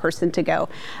for that person to go.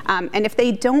 And if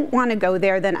they don't want to go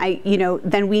there, then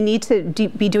then we need to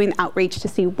be doing outreach to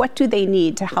see what do they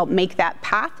need to help make that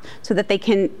path so that they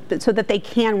can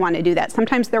want to do that.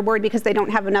 Sometimes they're worried because they don't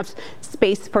have enough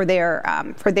space for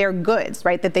their goods,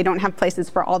 right? That they don't have places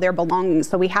for all their belongings.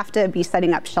 So we have to be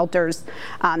setting up shelters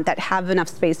that have enough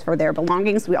space for their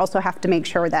belongings. We also have to make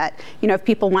sure that if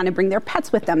people want to bring their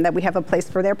pets with them, that we have a place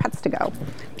for their pets to go.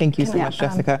 Thank you so much,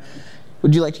 Jessica.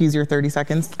 Would you like to use your 30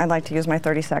 seconds? I'd like to use my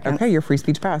 30 seconds. Okay, your free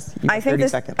speech pass. You have 30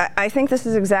 seconds. I think this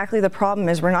is exactly the problem,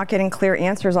 is we're not getting clear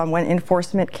answers on when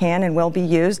enforcement can and will be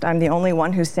used. I'm the only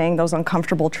one who's saying those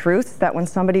uncomfortable truths, that when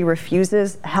somebody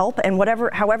refuses help, and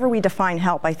however we define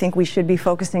help, I think we should be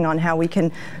focusing on how we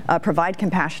can provide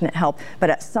compassionate help.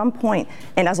 But at some point,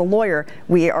 and as a lawyer,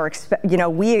 we are,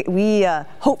 we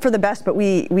hope for the best, but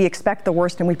we expect the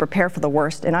worst and we prepare for the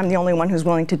worst. And I'm the only one who's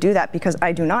willing to do that, because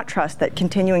I do not trust that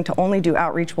continuing to only do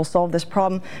outreach will solve this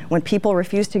problem. When people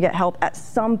refuse to get help, at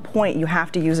some point you have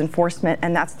to use enforcement,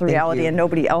 and that's the reality, and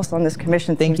nobody else on this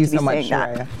commission seems to be saying that. Thank you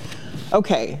so much, Shariah.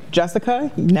 Okay,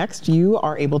 Jessica, next you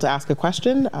are able to ask a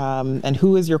question, and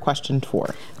who is your question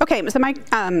for? Okay, so my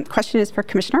question is for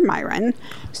Commissioner Myron.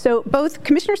 So both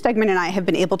Commissioner Stegman and I have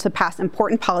been able to pass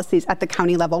important policies at the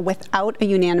county level without a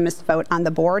unanimous vote on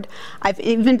the board. I've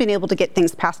even been able to get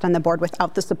things passed on the board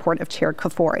without the support of Chair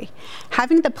Kafoury.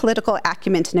 Having the political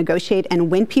acumen to negotiate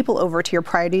and win people over to your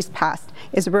priorities passed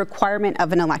is a requirement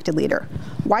of an elected leader.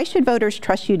 Why should voters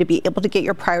trust you to be able to get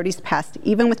your priorities passed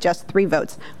even with just 3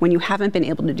 votes when you haven't been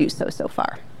able to do so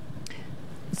far?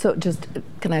 So just,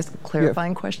 can I ask a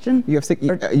clarifying question? You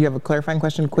have a clarifying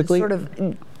question quickly? Sort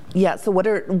of, yeah, so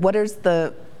what is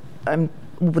the, I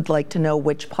would like to know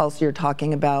which policy you're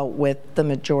talking about with the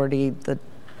majority that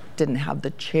didn't have the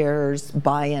chair's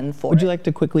buy-in for Would you like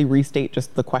to quickly restate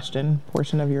just the question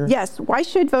portion of your? Yes, why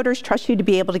should voters trust you to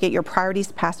be able to get your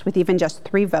priorities passed with even just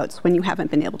 3 votes when you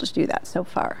haven't been able to do that so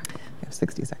far? You have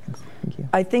 60 seconds. Thank you.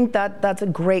 I think that's a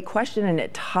great question, and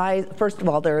it ties, first of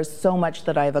all, there is so much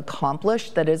that I've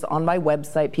accomplished that is on my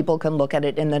website. People can look at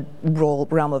it in the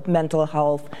realm of mental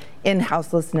health, in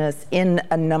houselessness, in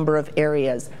a number of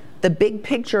areas. The big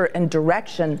picture and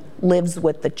direction lives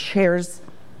with the chair's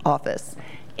office.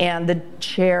 And the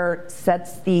chair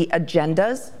sets the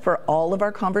agendas for all of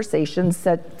our conversations,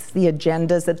 sets the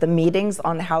agendas at the meetings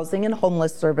on housing and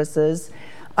homeless services,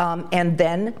 and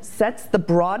then sets the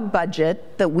broad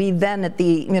budget that we then at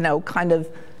the, kind of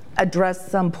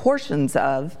address some portions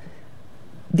of.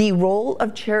 The role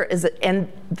of chair is,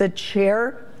 and the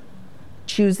chair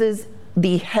chooses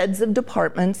the heads of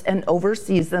departments and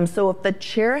oversees them. So if the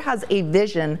chair has a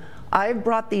vision, I've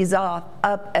brought these up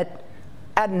at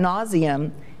ad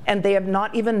nauseum, and they have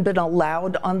not even been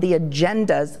allowed on the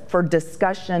agendas for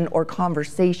discussion or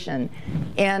conversation.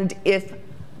 And if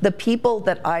the people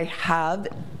that I have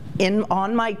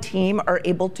on my team are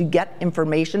able to get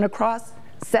information across,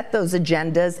 set those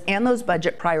agendas and those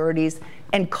budget priorities,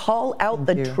 and call out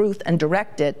the truth and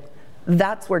direct it,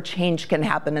 that's where change can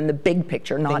happen in the big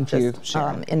picture, not just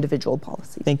individual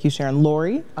policies. Thank you, Sharon.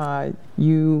 Lori,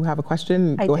 you have a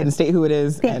question. Go ahead and state who it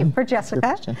is. Thank you. For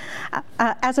Jessica.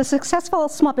 As a successful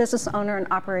small business owner and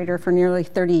operator for nearly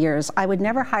 30 years, I would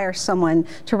never hire someone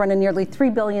to run a nearly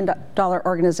 $3 billion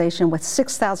organization with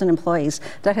 6,000 employees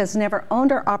that has never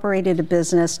owned or operated a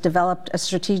business, developed a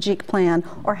strategic plan,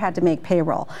 or had to make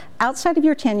payroll. Outside of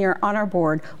your tenure on our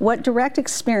board, what direct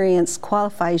experience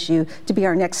qualifies you to be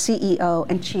our next CEO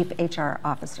and Chief HR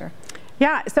Officer?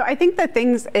 Yeah, so I think the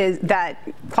things that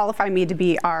qualify me to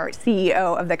be our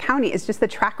CEO of the county is just the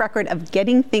track record of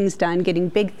getting things done, getting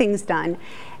big things done,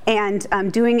 and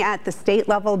doing it at the state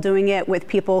level, doing it with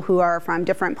people who are from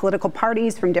different political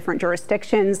parties, from different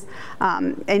jurisdictions.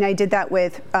 And I did that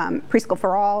with Preschool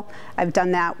for All. I've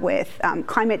done that with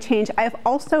climate change. I've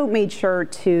also made sure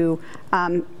to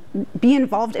be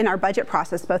involved in our budget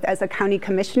process, both as a county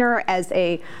commissioner, as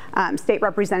a state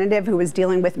representative who was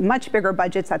dealing with much bigger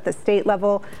budgets at the state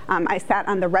level. I sat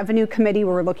on the revenue committee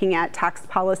where we're looking at tax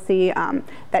policy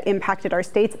that impacted our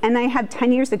states, and I have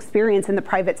 10 years experience in the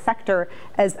private sector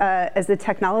as a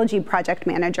technology project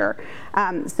manager.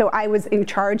 So I was in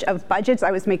charge of budgets.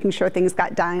 I was making sure things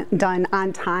got done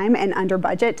on time and under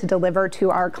budget to deliver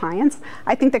to our clients.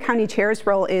 I think the county chair's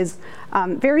role is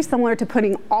very similar to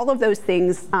putting all of those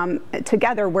things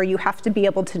together, where you have to be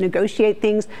able to negotiate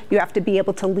things, you have to be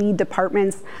able to lead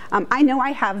departments. I know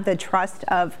I have the trust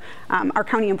of our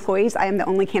county employees. I am the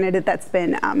only candidate that's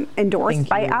been endorsed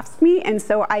by AFSCME, and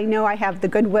so I know I have the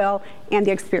goodwill and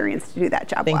the experience to do that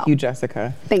job well. Thank you,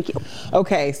 Jessica. Thank you.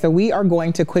 Okay, so we are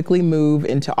going to quickly move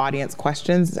into audience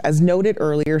questions. As noted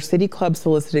earlier, City Club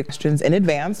solicited questions in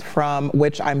advance, from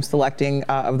which I'm selecting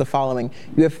of the following.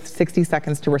 You have 60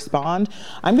 seconds to respond.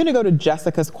 I'm going to go to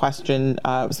Jessica's question,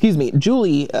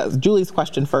 Julie's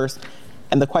question first,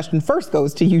 and the question first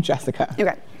goes to you,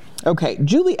 Jessica. Okay,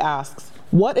 Julie asks,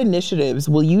 what initiatives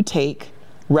will you take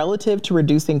relative to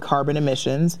reducing carbon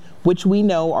emissions, which we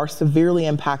know are severely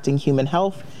impacting human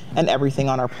health and everything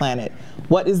on our planet?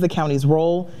 What is the county's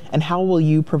role, and how will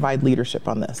you provide leadership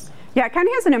on this? Yeah,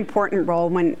 county has an important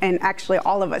role and actually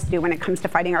all of us do when it comes to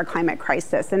fighting our climate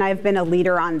crisis. And I've been a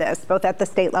leader on this, both at the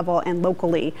state level and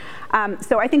locally.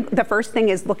 So I think the first thing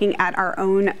is looking at our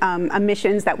own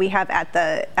emissions that we have at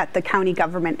the county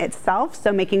government itself.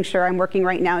 So making sure, I'm working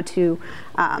right now to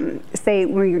say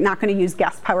we're not going to use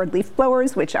gas-powered leaf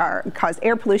blowers, which cause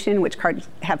air pollution, which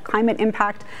have climate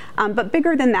impact. But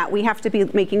bigger than that, we have to be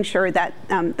making sure that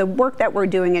the work that we're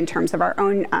doing in terms of our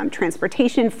own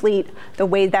transportation fleet, the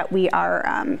way that we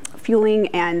are fueling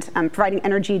and providing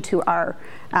energy to our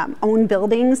own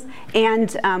buildings,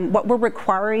 and what we're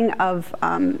requiring of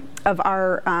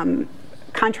our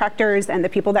contractors and the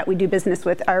people that we do business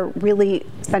with are really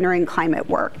centering climate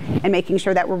work and making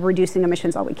sure that we're reducing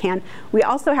emissions all we can. We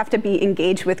also have to be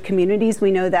engaged with communities.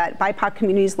 We know that BIPOC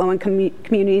communities, low-income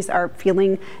communities are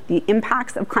feeling the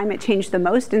impacts of climate change the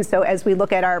most. And so as we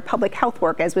look at our public health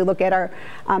work, as we look at our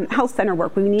health center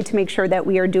work, we need to make sure that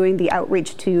we are doing the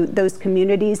outreach to those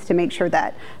communities to make sure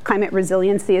that climate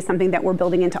resiliency is something that we're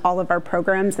building into all of our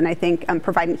programs. And I think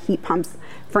providing heat pumps,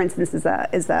 for instance, is a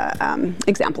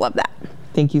example of that.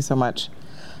 Thank you so much.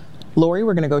 Lori,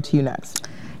 we're going to go to you next.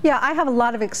 Yeah, I have a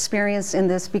lot of experience in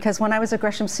this because when I was a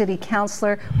Gresham City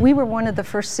councilor, we were one of the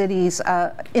first cities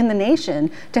in the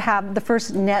nation to have the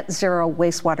first net zero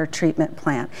wastewater treatment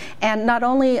plant. And not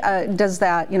only does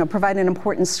that, provide an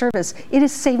important service, it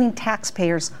is saving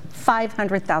taxpayers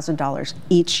 $500,000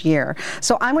 each year.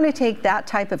 So I'm going to take that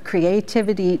type of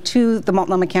creativity to the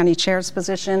Multnomah County Chair's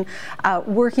position,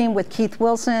 working with Keith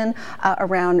Wilson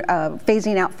around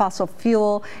phasing out fossil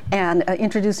fuel and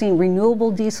introducing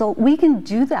renewable diesel. We can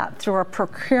do that through our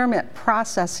procurement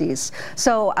processes.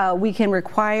 So we can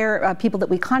require people that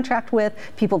we contract with,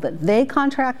 people that they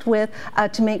contract with,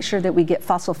 to make sure that we get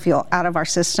fossil fuel out of our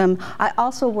system. I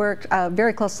also worked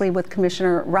very closely with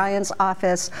Commissioner Ryan's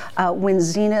office when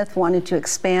Zenith wanted to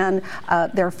expand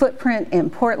their footprint in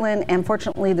Portland. And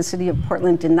fortunately, the city of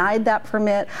Portland denied that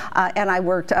permit. And I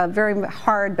worked very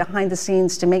hard behind the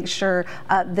scenes to make sure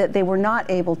that they were not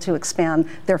able to expand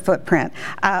their footprint.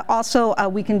 Also,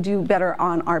 we can do better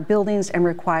on our buildings and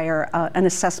require an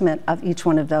assessment of each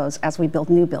one of those as we build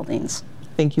new buildings.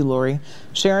 Thank you, Lori.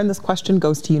 Sharon, this question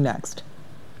goes to you next.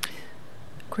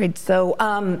 Great. So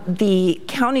the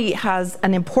county has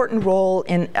an important role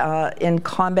in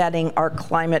combating our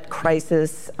climate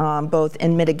crisis, both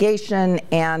in mitigation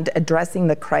and addressing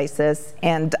the crisis.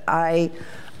 And I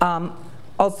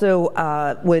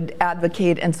also would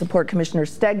advocate and support Commissioner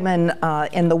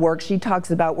Stegman in the work she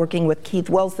talks about, working with Keith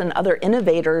Wilson, other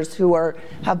innovators who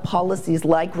have policies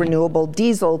like renewable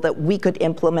diesel that we could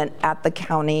implement at the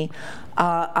county.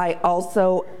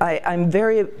 I'm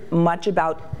very much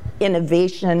about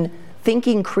innovation,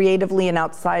 thinking creatively and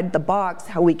outside the box,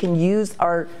 how we can use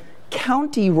our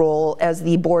county role as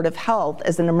the Board of Health,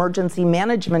 as an emergency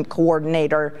management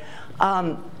coordinator,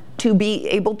 to be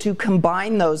able to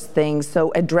combine those things.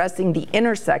 So addressing the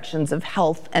intersections of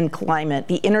health and climate,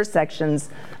 the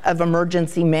intersections of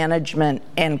emergency management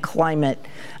and climate,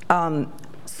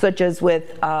 such as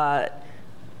with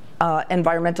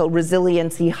environmental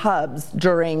resiliency hubs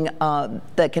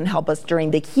that can help us during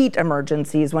the heat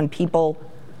emergencies when people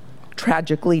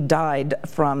tragically died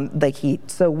from the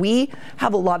heat. So we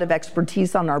have a lot of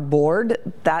expertise on our board.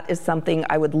 That is something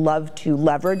I would love to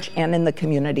leverage and in the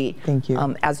community. Thank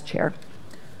you. As chair.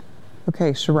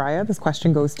 Okay, Shariah, this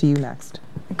question goes to you next.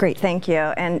 Great, thank you.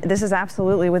 And this is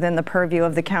absolutely within the purview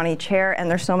of the county chair, and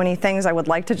there's so many things I would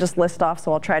like to just list off,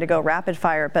 so I'll try to go rapid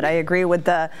fire. But I agree with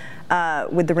the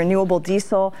renewable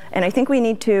diesel, and I think we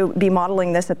need to be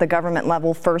modeling this at the government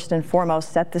level first and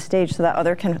foremost, set the stage so that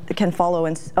others can follow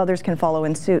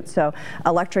in suit. So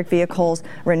electric vehicles,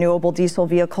 renewable diesel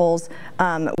vehicles.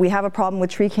 We have a problem with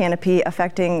tree canopy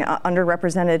affecting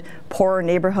underrepresented, poorer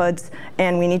neighborhoods,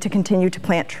 and we need to continue to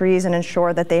plant trees and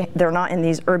ensure that they're not in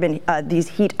these urban these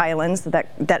heat islands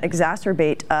that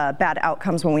exacerbate bad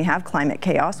outcomes when we have climate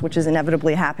chaos, which is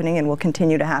inevitably happening and will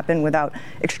continue to happen without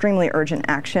extremely urgent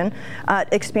action.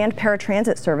 Expand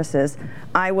paratransit services.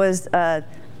 I was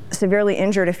severely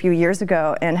injured a few years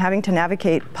ago, and having to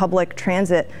navigate public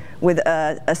transit with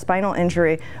a spinal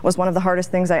injury was one of the hardest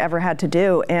things I ever had to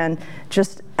do. And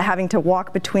just having to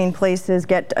walk between places,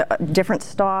 get different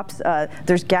stops,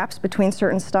 there's gaps between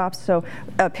certain stops. So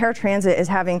paratransit is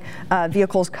having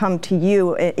vehicles come to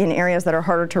you in areas that are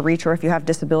harder to reach, or if you have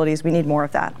disabilities, we need more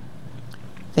of that.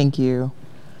 Thank you.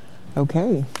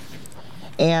 Okay.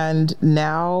 And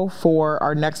now for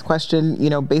our next question,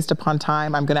 based upon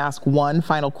time, I'm going to ask one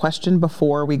final question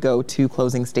before we go to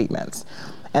closing statements.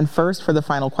 And first, for the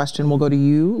final question, we'll go to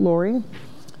you, Lori.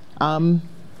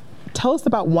 Tell us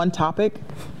about one topic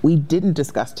we didn't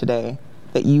discuss today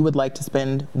that you would like to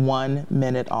spend 1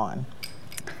 minute on.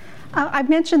 I've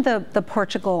mentioned the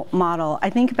Portugal model. I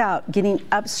think about getting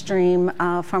upstream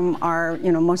from our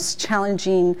most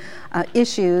challenging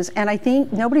issues, and I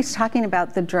think nobody's talking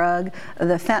about the drug,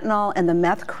 the fentanyl and the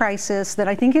meth crisis that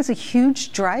I think is a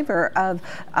huge driver of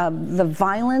the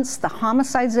violence, the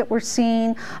homicides that we're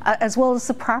seeing, as well as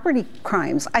the property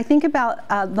crimes. I think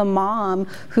about the mom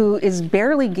who is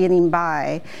barely getting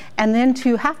by, and then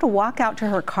to have to walk out to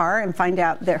her car and find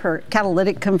out that her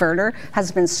catalytic converter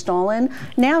has been stolen.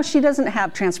 Now she she doesn't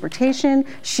have transportation,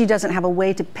 she doesn't have a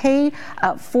way to pay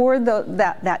for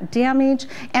that damage,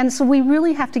 and so we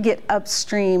really have to get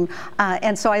upstream.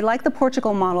 And so I like the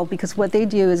Portugal model, because what they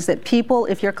do is that people,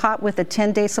 if you're caught with a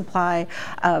 10-day supply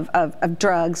of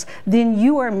drugs, then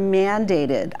you are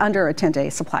mandated, under a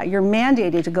 10-day supply, you're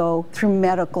mandated to go through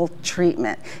medical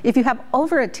treatment. If you have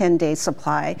over a 10-day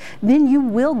supply, then you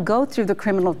will go through the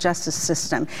criminal justice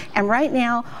system. And right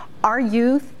now, our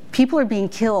youth, people are being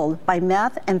killed by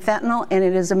meth and fentanyl, and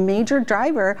it is a major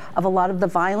driver of a lot of the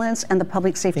violence and the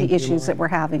public safety issues that we're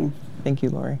having. Thank you,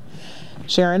 Lori.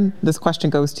 Sharon, this question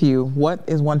goes to you. What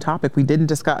is one topic we didn't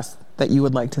discuss that you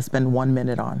would like to spend 1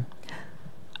 minute on?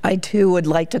 I too would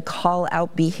like to call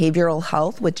out behavioral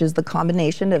health, which is the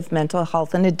combination of mental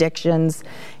health and addictions.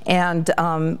 And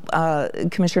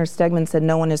Commissioner Stegman said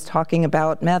no one is talking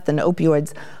about meth and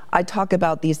opioids. I talk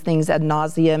about these things ad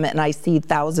nauseum, and I see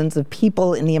thousands of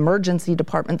people in the emergency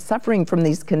department suffering from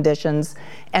these conditions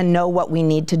and know what we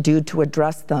need to do to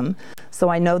address them. So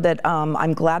I know that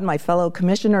I'm glad my fellow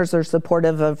commissioners are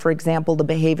supportive of, for example, the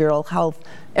Behavioral Health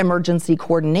Emergency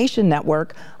Coordination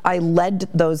Network. I led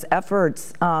those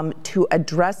efforts to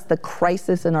address the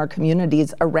crisis in our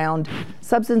communities around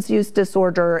substance use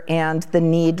disorder and the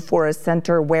need for a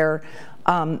center where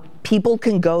people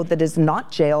can go that is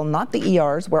not jail, not the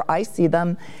ERs, where I see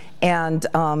them, and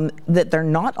that they're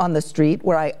not on the street,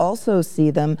 where I also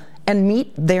see them, and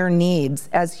meet their needs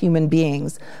as human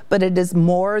beings. But it is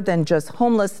more than just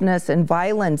homelessness and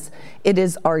violence. It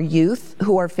is our youth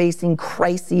who are facing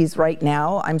crises right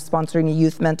now. I'm sponsoring a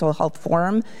youth mental health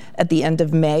forum at the end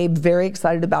of May. Very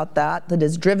excited about that. That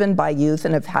is driven by youth,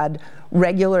 and have had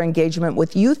regular engagement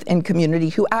with youth in community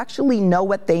who actually know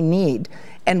what they need.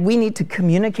 And we need to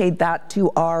communicate that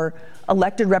to our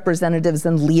elected representatives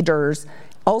and leaders.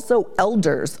 Also,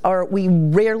 elders we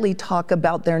rarely talk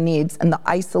about their needs, and the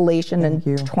isolation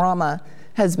and trauma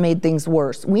has made things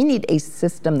worse. We need a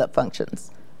system that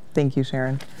functions. Thank you,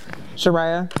 Sharon.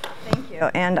 Shariah? Thank you.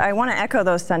 And I want to echo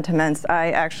those sentiments.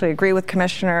 I actually agree with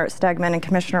Commissioner Stegman and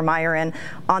Commissioner Myron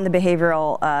on the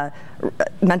behavioral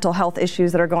mental health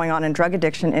issues that are going on and drug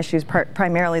addiction issues,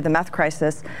 primarily the meth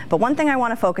crisis. But one thing I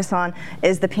want to focus on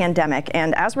is the pandemic.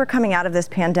 And as we're coming out of this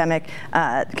pandemic,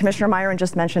 Commissioner Myron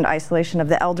just mentioned isolation of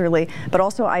the elderly, but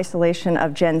also isolation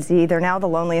of Gen Z. They're now the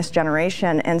loneliest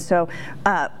generation. And so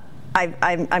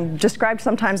I'm described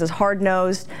sometimes as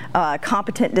hard-nosed,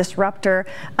 competent disruptor.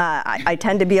 I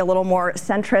tend to be a little more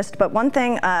centrist, but one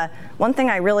thing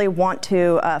I really want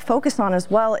to focus on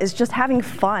as well is just having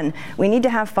fun. We need to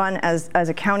have fun as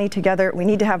a county together. We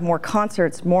need to have more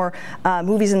concerts, more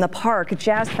movies in the park,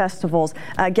 jazz festivals,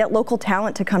 get local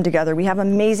talent to come together. We have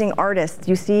amazing artists.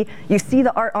 You see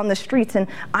the art on the streets, and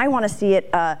I want to see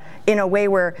it in a way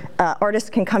where artists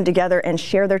can come together and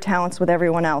share their talents with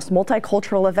everyone else.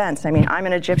 Multicultural events. I mean, I'm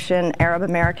an Egyptian, Arab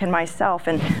American myself,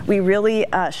 and we really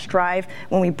strive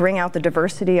when we bring out the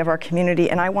diversity of our community,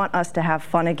 and I want us to have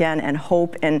fun again and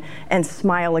hope and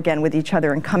smile again with each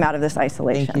other and come out of this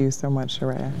isolation. Thank you so much,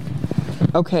 Shariah.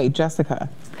 Okay, Jessica.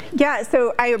 Yeah,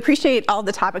 so I appreciate all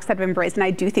the topics that have been raised, and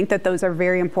I do think that those are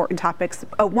very important topics.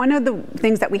 One of the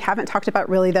things that we haven't talked about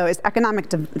really, though, is economic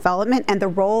development and the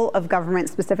role of government,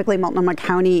 specifically Multnomah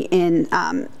County,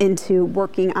 into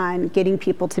working on getting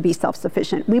people to be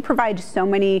self-sufficient. We provide so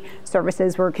many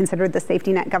services. We're considered the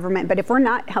safety net government, but if we're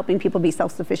not helping people be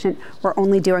self-sufficient, we're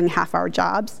only doing half our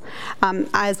jobs.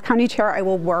 As county chair, I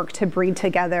will work to bring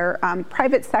together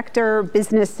private sector,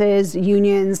 businesses,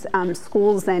 unions,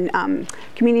 schools, and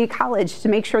community college to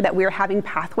make sure that we're having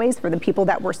pathways for the people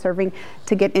that we're serving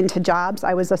to get into jobs.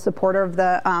 I was a supporter of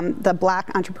the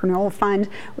Black Entrepreneurial Fund,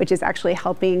 which is actually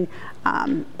helping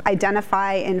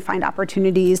identify and find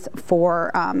opportunities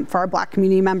for our Black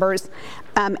community members.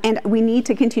 And we need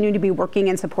to continue to be working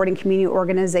and supporting community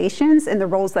organizations in the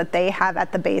roles that they have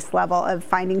at the base level of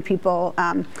finding people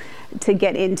to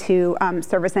get into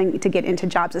servicing, to get into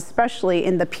jobs, especially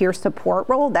in the peer support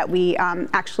role that we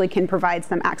actually can provide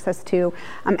some access to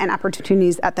and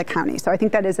opportunities at the county. So I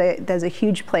think that is a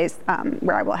huge place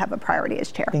where I will have a priority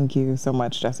as chair. Thank you so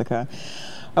much, Jessica.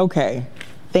 Okay.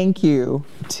 Thank you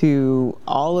to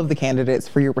all of the candidates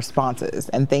for your responses.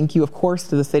 And thank you, of course,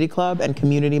 to the City Club and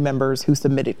community members who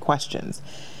submitted questions.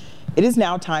 It is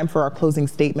now time for our closing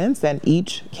statements, and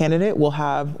each candidate will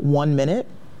have 1 minute.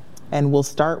 And we'll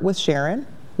start with Sharon.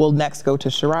 We'll next go to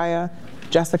Shariah,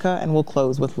 Jessica, and we'll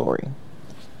close with Lori.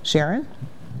 Sharon?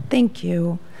 Thank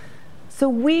you. So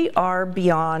we are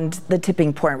beyond the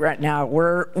tipping point right now.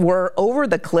 We're over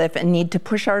the cliff and need to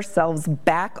push ourselves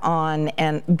back on,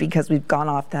 and because we've gone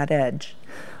off that edge.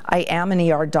 I am an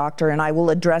ER doctor, and I will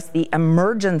address the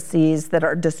emergencies that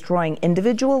are destroying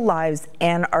individual lives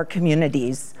and our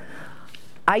communities.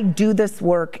 I do this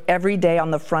work every day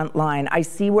on the front line. I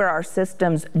see where our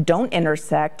systems don't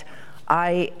intersect.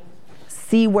 I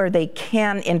see where they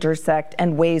can intersect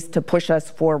and ways to push us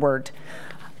forward.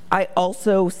 I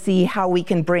also see how we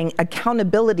can bring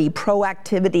accountability,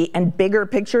 proactivity, and bigger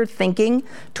picture thinking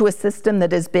to a system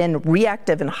that has been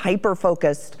reactive and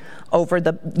hyper-focused over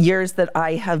the years that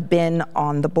I have been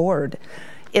on the board.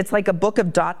 It's like a book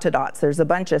of dot to dots. There's a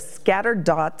bunch of scattered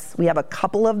dots. We have a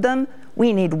couple of them.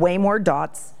 We need way more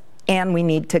dots, and we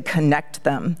need to connect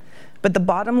them. But the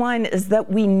bottom line is that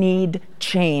we need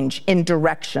change in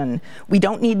direction. We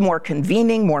don't need more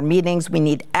convening, more meetings. We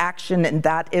need action, and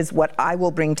that is what I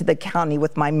will bring to the county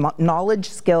with my knowledge,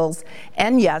 skills,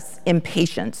 and yes,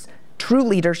 impatience. True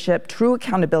leadership, true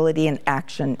accountability, and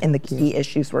action in the key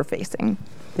issues we're facing.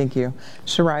 Thank you.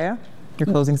 Shariah, your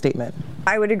closing statement.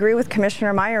 I would agree with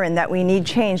Commissioner Myron that we need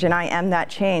change, and I am that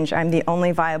change. I'm the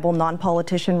only viable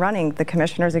non-politician running. The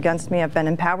commissioners against me have been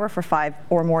in power for 5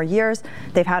 or more years.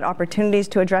 They've had opportunities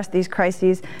to address these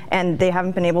crises, and they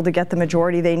haven't been able to get the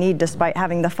majority they need despite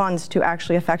having the funds to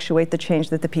actually effectuate the change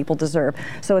that the people deserve.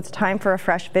 So it's time for a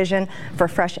fresh vision, for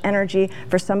fresh energy,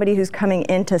 for somebody who's coming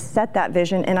in to set that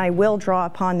vision, and I will draw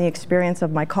upon the experience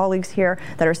of my colleagues here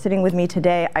that are sitting with me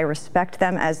today. I respect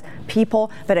them as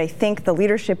people, but I think the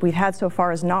leadership we've had so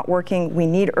far is not working. We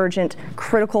need urgent,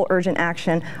 critical, urgent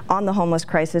action on the homeless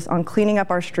crisis, on cleaning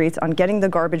up our streets, on getting the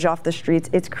garbage off the streets.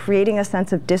 It's creating a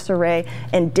sense of disarray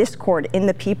and discord in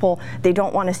the people. They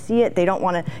don't want to see it. They don't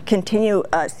want to continue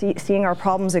seeing our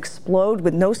problems explode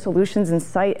with no solutions in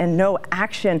sight and no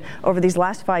action over these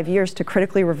last 5 years to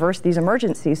critically reverse these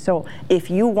emergencies. So if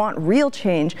you want real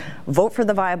change, vote for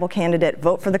the viable candidate,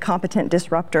 vote for the competent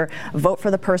disruptor, vote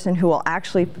for the person who will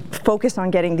actually focus on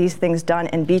getting these things done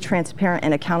and be transparent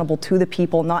and accountable to the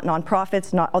people, not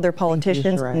nonprofits, not other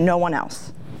politicians, no one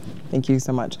else. Thank you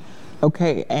so much.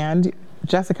 Okay, and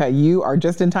Jessica, you are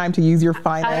just in time to use your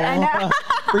final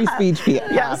free speech piece.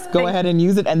 Yes, go ahead and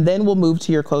use it, and then we'll move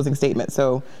to your closing statement.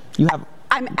 So you have...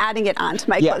 I'm adding it on to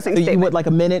my closing statement. You would like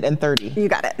 1 minute and 30. You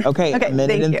got it. Okay, 1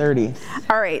 minute and 30.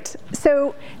 All right.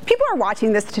 So people are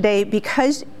watching this today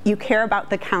because you care about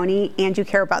the county and you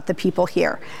care about the people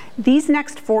here. These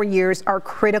next 4 years are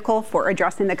critical for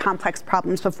addressing the complex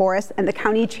problems before us, and the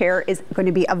county chair is going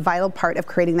to be a vital part of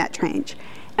creating that change.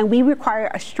 And we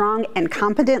require a strong and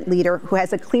competent leader who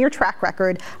has a clear track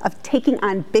record of taking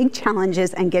on big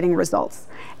challenges and getting results.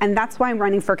 And that's why I'm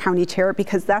running for county chair,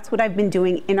 because that's what I've been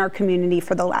doing in our community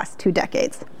for the last 2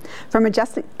 decades. From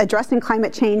addressing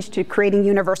climate change to creating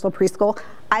universal preschool,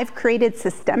 I've created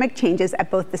systemic changes at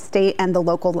both the state and the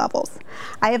local levels.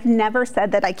 I have never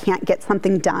said that I can't get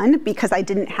something done because I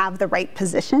didn't have the right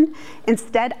position.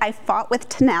 Instead, I fought with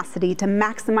tenacity to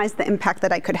maximize the impact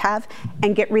that I could have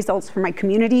and get results for my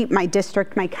community, my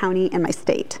district, my county, and my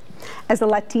state. As a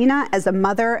Latina, as a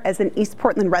mother, as an East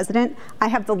Portland resident, I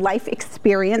have the life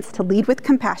experience to lead with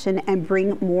compassion and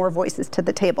bring more voices to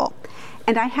the table.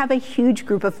 And I have a huge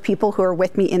group of people who are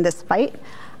with me in this fight.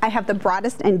 I have the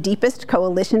broadest and deepest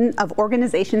coalition of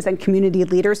organizations and community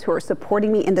leaders who are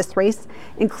supporting me in this race,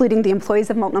 including the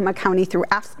employees of Multnomah County through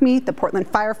Ask Me, the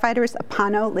Portland Firefighters,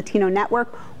 Apano, Latino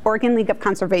Network, Oregon League of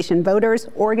Conservation Voters,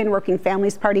 Oregon Working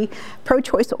Families Party,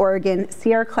 Pro-Choice Oregon,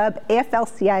 Sierra Club,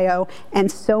 AFL-CIO,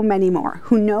 and so many more,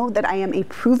 who know that I am a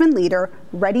proven leader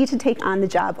ready to take on the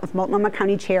job of Multnomah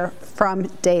County Chair from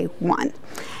day one.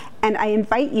 And I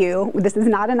invite you, this is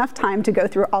not enough time to go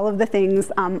through all of the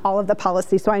things, all of the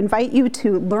policies, so I invite you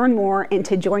to learn more and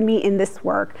to join me in this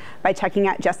work by checking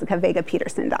out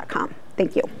jessicavegapeterson.com.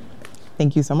 Thank you.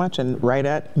 Thank you so much, and right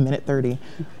at minute 30.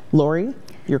 Lori,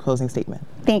 your closing statement.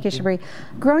 Thank you, Shabri.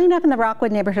 Growing up in the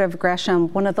Rockwood neighborhood of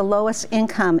Gresham, one of the lowest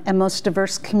income and most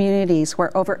diverse communities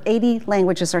where over 80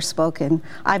 languages are spoken,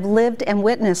 I've lived and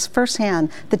witnessed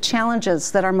firsthand the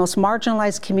challenges that our most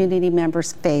marginalized community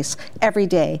members face every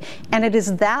day. And it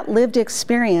is that lived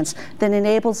experience that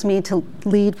enables me to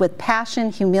lead with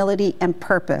passion, humility, and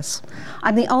purpose.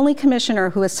 I'm the only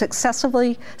commissioner who has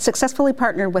successfully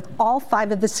partnered with all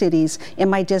 5 of the cities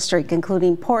in my district,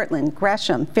 including Portland,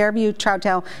 Gresham, Fairview,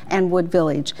 Troutdale, and Wood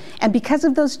Village. And because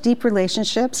of those deep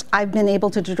relationships, I've been able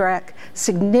to direct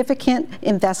significant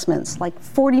investments, like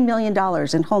 $40 million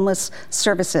in homeless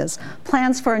services,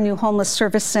 plans for a new homeless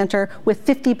service center with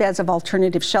 50 beds of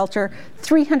alternative shelter,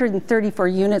 334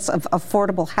 units of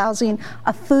affordable housing,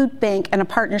 a food bank, and a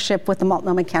partnership with the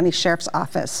Multnomah County Sheriff's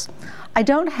Office. I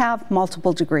don't have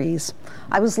multiple degrees.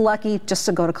 I was lucky just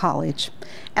to go to college.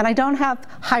 And I don't have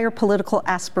higher political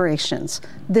aspirations.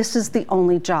 This is the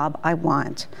only job I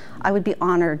want. I would be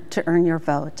honored to earn your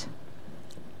vote.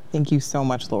 Thank you so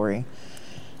much, Lori.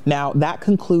 Now, that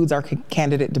concludes our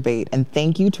candidate debate, and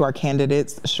thank you to our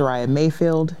candidates, Shariah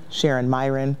Mayfield, Sharon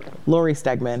Myron, Lori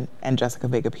Stegman, and Jessica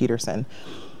Vega Peterson,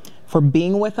 for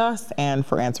being with us and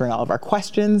for answering all of our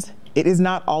questions. It is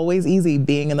not always easy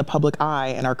being in the public eye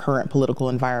in our current political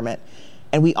environment,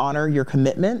 and we honor your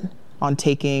commitment on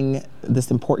taking this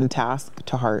important task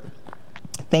to heart.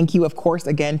 Thank you, of course,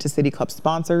 again to City Club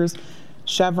sponsors,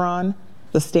 Chevron,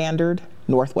 The Standard,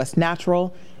 Northwest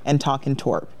Natural, and Tonkin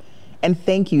Torp. And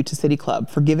thank you to City Club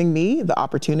for giving me the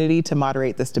opportunity to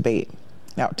moderate this debate.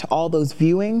 Now, to all those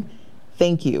viewing,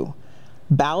 thank you.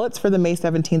 Ballots for the May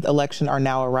 17th election are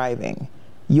now arriving.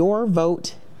 Your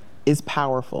vote is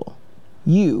powerful.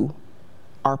 You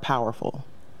are powerful.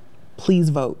 Please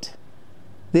vote.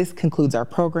 This concludes our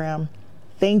program.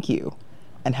 Thank you,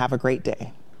 and have a great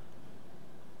day.